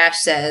 just like Ash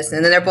says.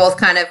 And then they're both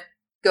kind of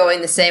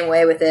going the same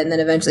way with it, and then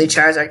eventually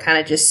Charizard kind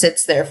of just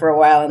sits there for a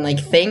while and like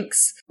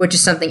thinks, which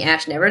is something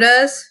Ash never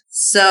does.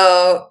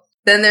 So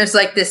then there's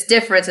like this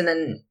difference, and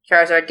then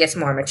Charizard gets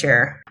more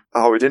mature.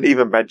 Oh, we didn't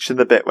even mention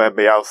the bit where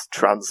Meowth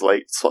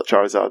translates what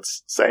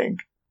Charizard's saying,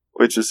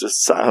 which is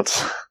just sad.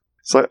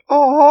 It's like,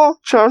 oh,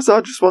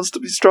 Charizard just wants to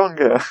be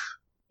stronger.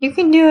 You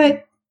can do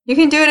it. You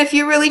can do it if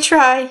you really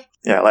try.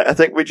 Yeah, like, I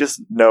think we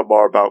just know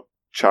more about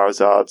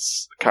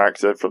Charizard's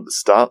character from the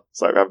start.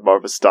 It's like we have more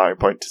of a starting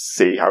point to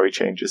see how he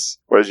changes.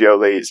 Whereas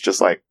Yoli, it's just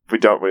like, we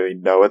don't really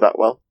know her that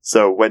well.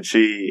 So when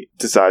she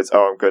decides,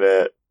 oh, I'm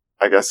gonna,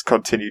 I guess,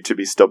 continue to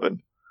be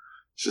stubborn,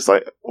 it's just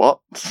like, what?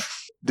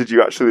 Did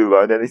you actually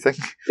learn anything?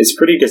 It's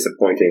pretty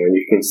disappointing when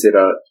you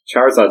consider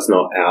Charizard's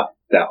not out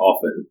that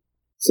often.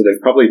 So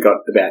they've probably got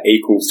about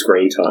equal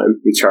screen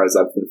time with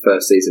Charizard for the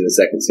first season and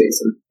second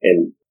season.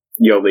 And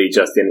Yoli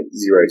just in at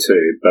 0-2,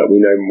 but we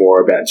know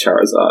more about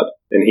Charizard,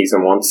 and he's a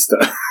monster.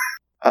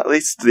 At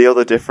least the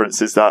other difference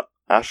is that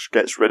Ash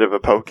gets rid of a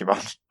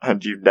Pokemon,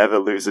 and you never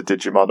lose a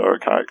Digimon or a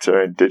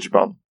character in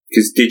Digimon.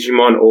 Because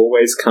Digimon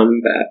always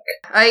come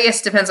back. I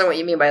guess it depends on what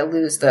you mean by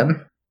lose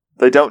them.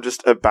 They don't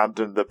just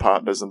abandon their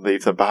partners and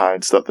leave them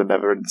behind so that they're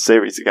never in the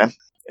series again.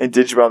 In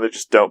Digimon, they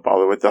just don't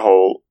bother with the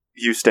whole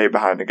you stay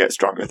behind and get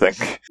stronger thing.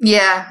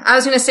 Yeah, I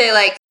was going to say,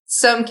 like,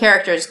 some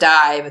characters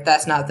die, but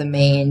that's not the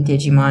main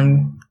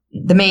Digimon.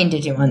 The main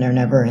Digimon are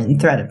never in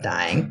threat of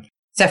dying.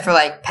 Except for,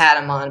 like,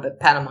 Patamon, but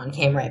Patamon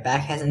came right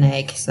back as an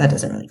egg, so that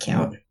doesn't really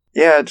count.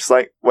 Yeah, just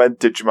like when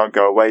Digimon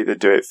go away, they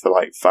do it for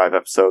like 5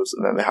 episodes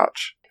and then they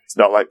hatch. It's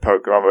not like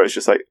Pokemon where it's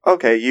just like,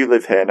 okay, you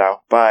live here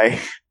now. Bye.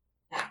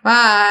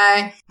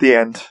 Bye. The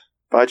end.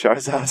 Bye,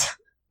 Charizard.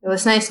 It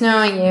was nice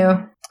knowing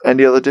you.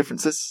 Any other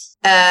differences?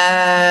 I'll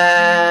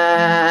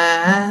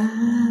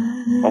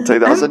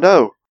take that as a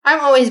no. I'm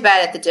always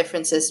bad at the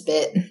differences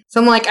bit. So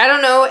I'm like, I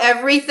don't know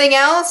everything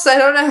else. I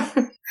don't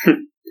know.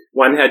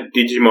 One had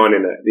Digimon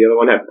in it. The other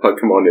one had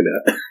Pokemon in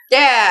it.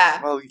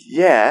 Yeah. Well,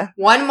 yeah.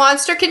 One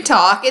monster can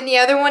talk and the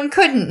other one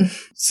couldn't.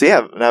 So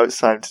yeah, now it's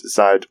time to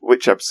decide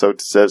which episode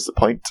deserves the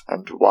point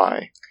and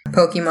why.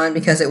 Pokemon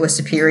because it was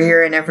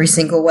superior in every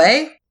single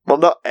way. Well,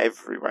 not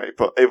every way,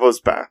 but it was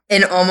better.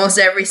 In almost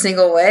every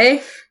single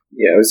way.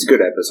 Yeah, it was a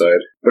good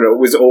episode. But it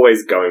was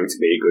always going to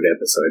be a good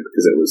episode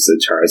because it was the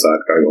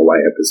Charizard going away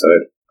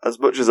episode. As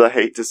much as I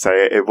hate to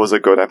say it, it was a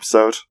good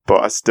episode,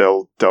 but I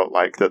still don't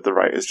like that the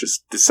writers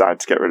just decide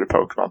to get rid of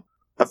Pokemon.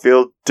 I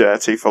feel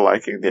dirty for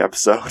liking the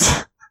episode.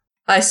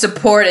 I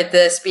supported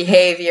this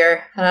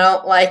behavior, and I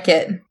don't like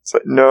it. It's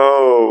like,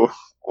 no,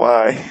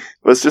 why?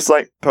 But it's just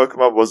like,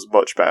 Pokemon was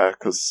much better,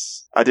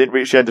 because I didn't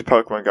reach the end of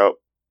Pokemon and go,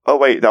 oh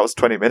wait, that was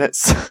 20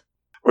 minutes.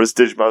 Whereas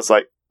Digimon was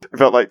like, it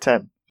felt like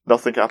 10.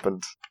 Nothing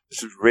happened.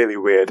 This was really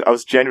weird. I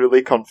was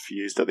genuinely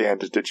confused at the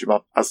end of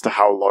Digimon as to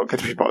how long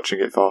I'd been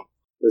watching it for.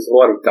 There's a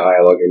lot of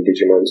dialogue in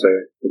Digimon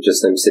too, with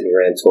just them sitting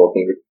around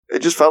talking.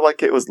 It just felt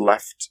like it was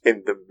left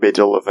in the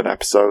middle of an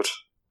episode.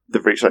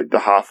 They've reached like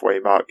the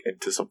halfway mark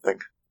into something.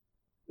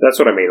 That's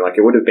what I mean, like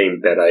it would have been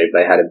better if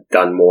they had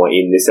done more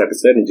in this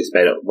episode and just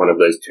made it one of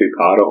those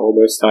two-parter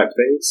almost type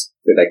things,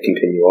 where they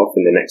continue off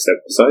in the next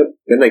episode.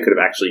 Then they could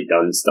have actually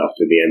done stuff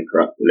with the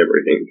Emperor and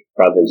everything,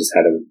 rather than just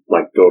had him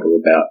like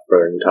dawdle about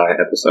for an entire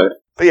episode.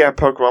 But yeah,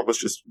 Pokemon was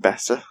just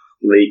better.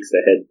 Leagues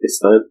ahead this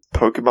time.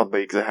 Pokemon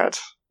leagues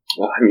ahead.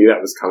 Well, I knew that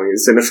was coming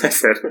as soon as I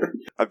said it.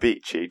 I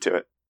beat Chi to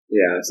it.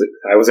 Yeah, so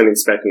I wasn't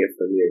expecting it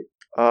from you.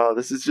 Oh,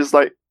 this is just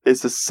like,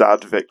 it's a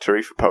sad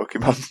victory for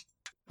Pokemon.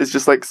 It's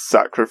just like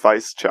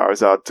sacrifice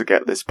Charizard to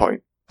get this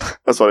point.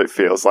 That's what it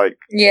feels like.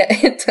 Yeah,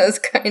 it does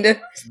kind of.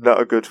 It's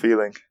not a good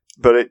feeling.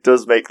 But it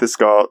does make the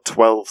score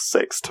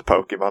 12-6 to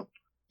Pokemon.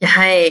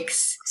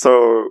 Yikes.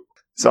 So,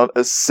 it's on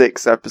a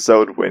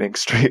 6-episode winning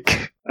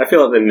streak. I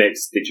feel like the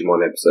next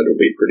Digimon episode will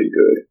be pretty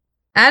good.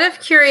 Out of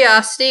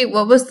curiosity,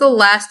 what was the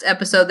last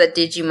episode that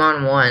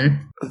Digimon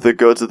won? The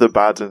Good, the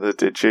Bad, and the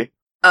Digi.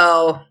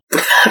 Oh.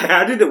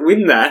 How did it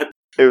win that?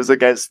 It was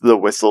against the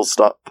Whistle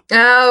Stop.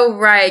 Oh,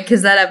 right,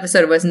 because that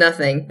episode was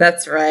nothing.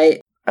 That's right.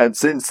 And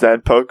since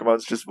then,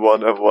 Pokemon's just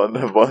won and won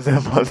and won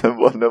and won and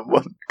won and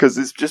won. Because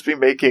it's just been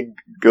making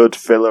good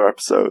filler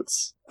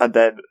episodes. And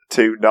then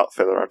 2 not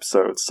filler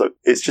episodes. So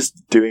it's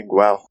just doing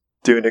well.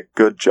 Doing a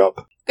good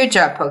job. Good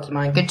job,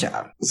 Pokemon. Good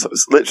job. So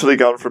it's literally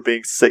gone from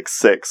being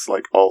 6-6,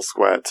 like all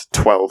square, to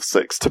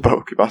 12-6 to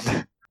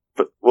Pokemon.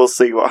 But we'll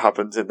see what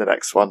happens in the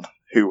next one.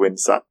 Who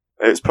wins that?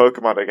 If it's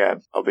Pokemon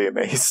again, I'll be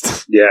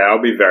amazed. Yeah,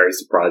 I'll be very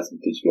surprised if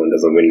Digimon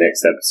doesn't win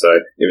next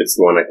episode, if it's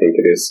the one I think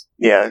it is.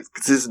 Yeah,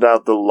 because this is now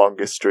the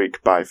longest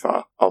streak by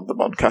far on the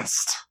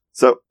Moncast.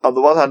 So, on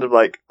the one hand, I'm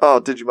like,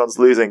 oh, Digimon's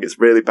losing, it's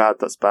really bad,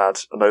 that's bad.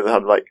 On the other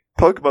hand, I'm like,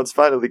 Pokemon's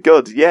finally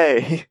good,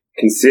 yay!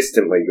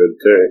 Consistently good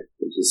too,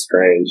 which is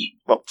strange.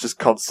 Well, just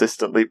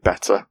consistently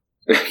better.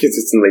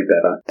 Consistently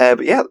better.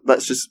 But yeah,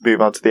 let's just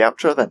move on to the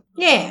outro then.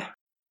 Yeah.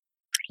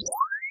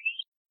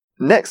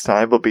 Next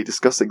time, we'll be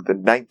discussing the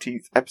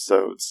 19th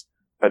episodes,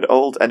 An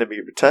Old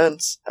Enemy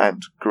Returns,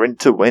 and Grin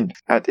to Win.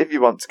 And if you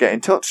want to get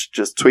in touch,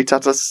 just tweet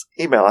at us,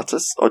 email at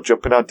us, or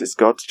jump in our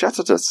Discord to chat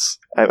at us.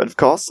 And of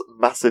course,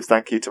 massive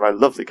thank you to my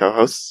lovely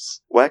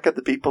co-hosts. Where can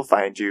the people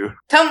find you?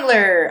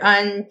 Tumblr,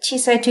 on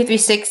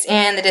Cheeside236,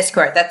 and the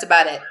Discord. That's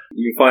about it.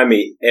 You can find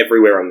me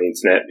everywhere on the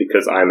internet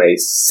because I'm a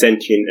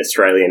sentient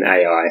Australian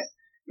AI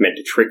meant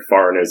to trick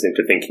foreigners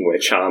into thinking we're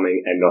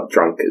charming and not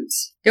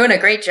drunkards. Doing a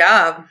great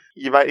job.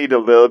 You might need a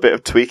little bit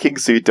of tweaking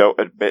so you don't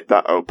admit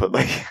that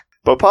openly.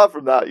 But apart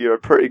from that, you're a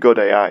pretty good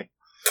AI.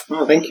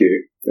 Oh, thank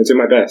you. I do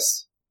my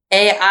best.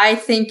 Hey, I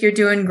think you're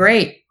doing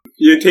great.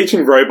 You're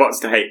teaching robots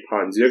to hate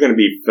puns. You're going to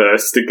be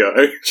first to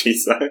go,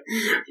 Chisa.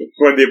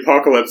 When the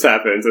apocalypse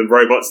happens and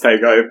robots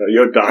take over,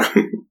 you're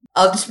done.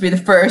 I'll just be the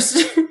first.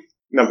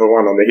 Number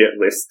 1 on the hit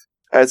list.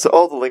 And so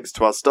all the links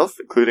to our stuff,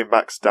 including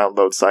Mac's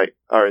download site,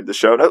 are in the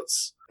show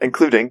notes,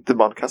 including the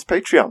Moncast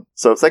Patreon.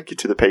 So thank you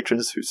to the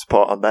patrons who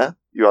support on there.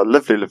 You are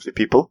lovely, lovely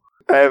people.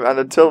 And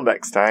until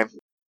next time,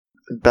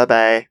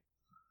 bye-bye.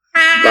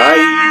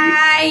 Bye.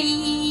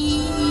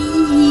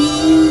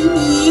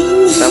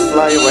 Now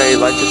fly away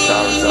like a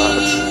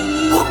Charizard.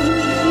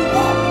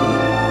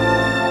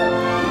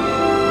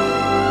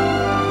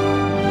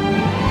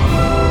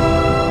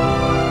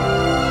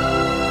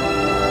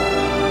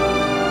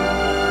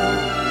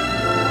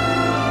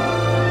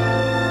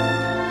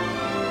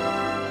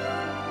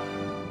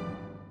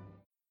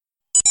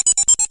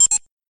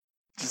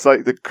 is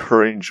like the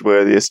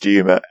cringe-worthiest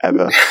humour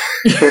ever.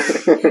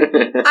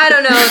 I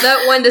don't know.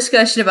 That one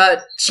discussion about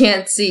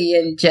Chansey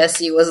and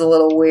Jesse was a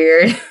little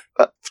weird.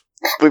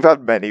 We've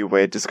had many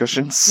weird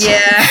discussions.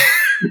 Yeah.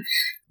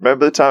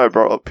 Remember the time I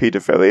brought up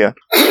paedophilia?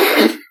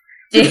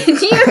 Did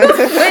you?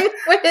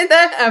 When did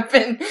that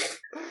happen?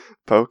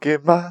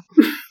 Pokemon.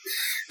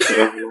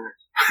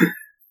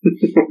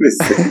 What is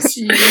this?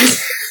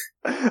 Jeez.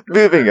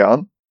 Moving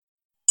on.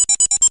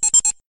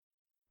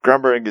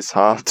 Grammaring is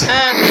hard.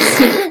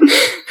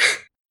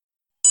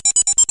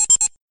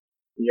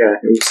 Yeah,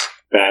 it was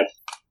bad.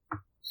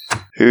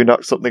 Who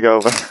knocked something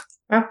over?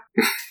 Huh?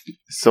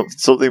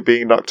 Something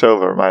being knocked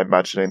over, am I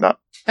imagining that?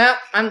 Oh,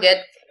 I'm good.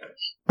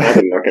 I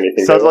didn't knock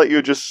anything Sounds over. like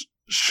you're just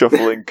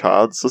shuffling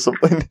cards or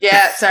something.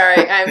 Yeah,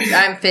 sorry.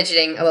 I'm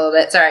fidgeting a little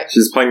bit. Sorry.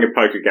 She's playing a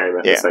poker game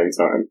at Yeah. the same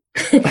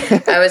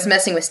time. I was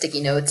messing with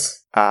sticky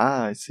notes.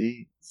 Ah, I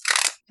see.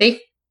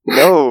 See?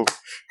 No!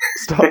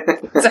 Stop.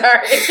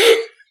 Sorry.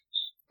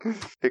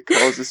 It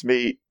causes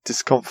me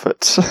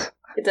discomfort.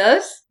 It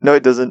does? No,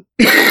 it doesn't.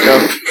 No.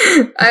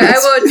 I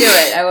won't do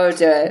it. I won't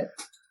do it.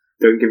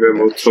 Don't give her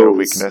more Show tools.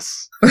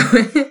 weakness.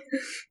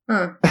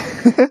 Huh.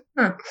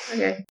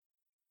 Okay.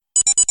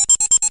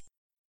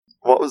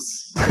 What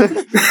was... was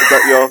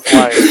that your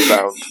flying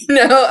sound?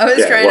 No, I was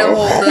Yeah, trying well.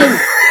 to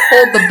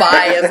hold the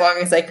bye as long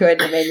as I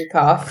could and it made me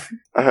cough.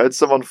 I heard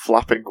someone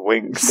flapping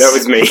wings. That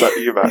was me. Was that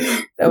you, Matt?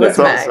 That was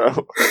I Mac. thought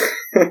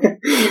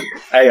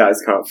so.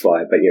 AIs can't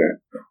fly, but you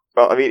know.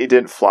 Well, I mean, he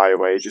didn't fly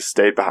away, he just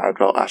stayed behind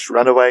while Ash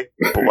ran away,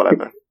 but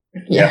whatever.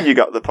 Yeah. You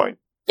got the point.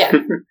 Yeah.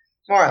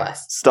 More or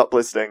less. Stop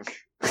listening.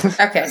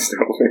 Okay.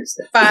 Stop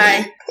listening.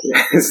 Bye.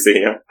 See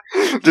ya.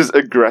 Just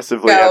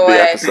aggressively Go end away.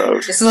 the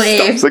episode. Just leave.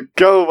 Stop. It's like,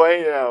 go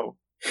away now.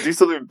 Do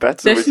something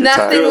better There's with your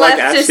nothing time. You're left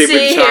like to Ash see with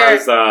here.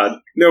 Charizard.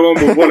 No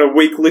one would want a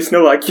weak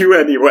listener like you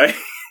anyway.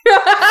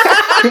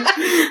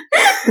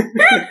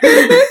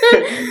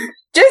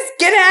 Just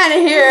get out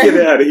of here.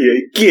 Get out of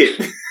here.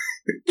 Get.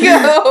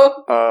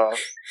 Go.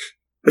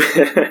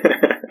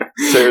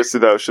 Seriously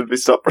though, should we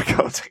stop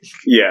recording?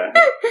 Yeah.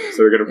 So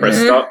we're going to press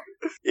stop.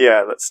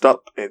 Yeah, let's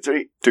stop in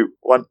 3, 2,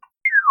 1.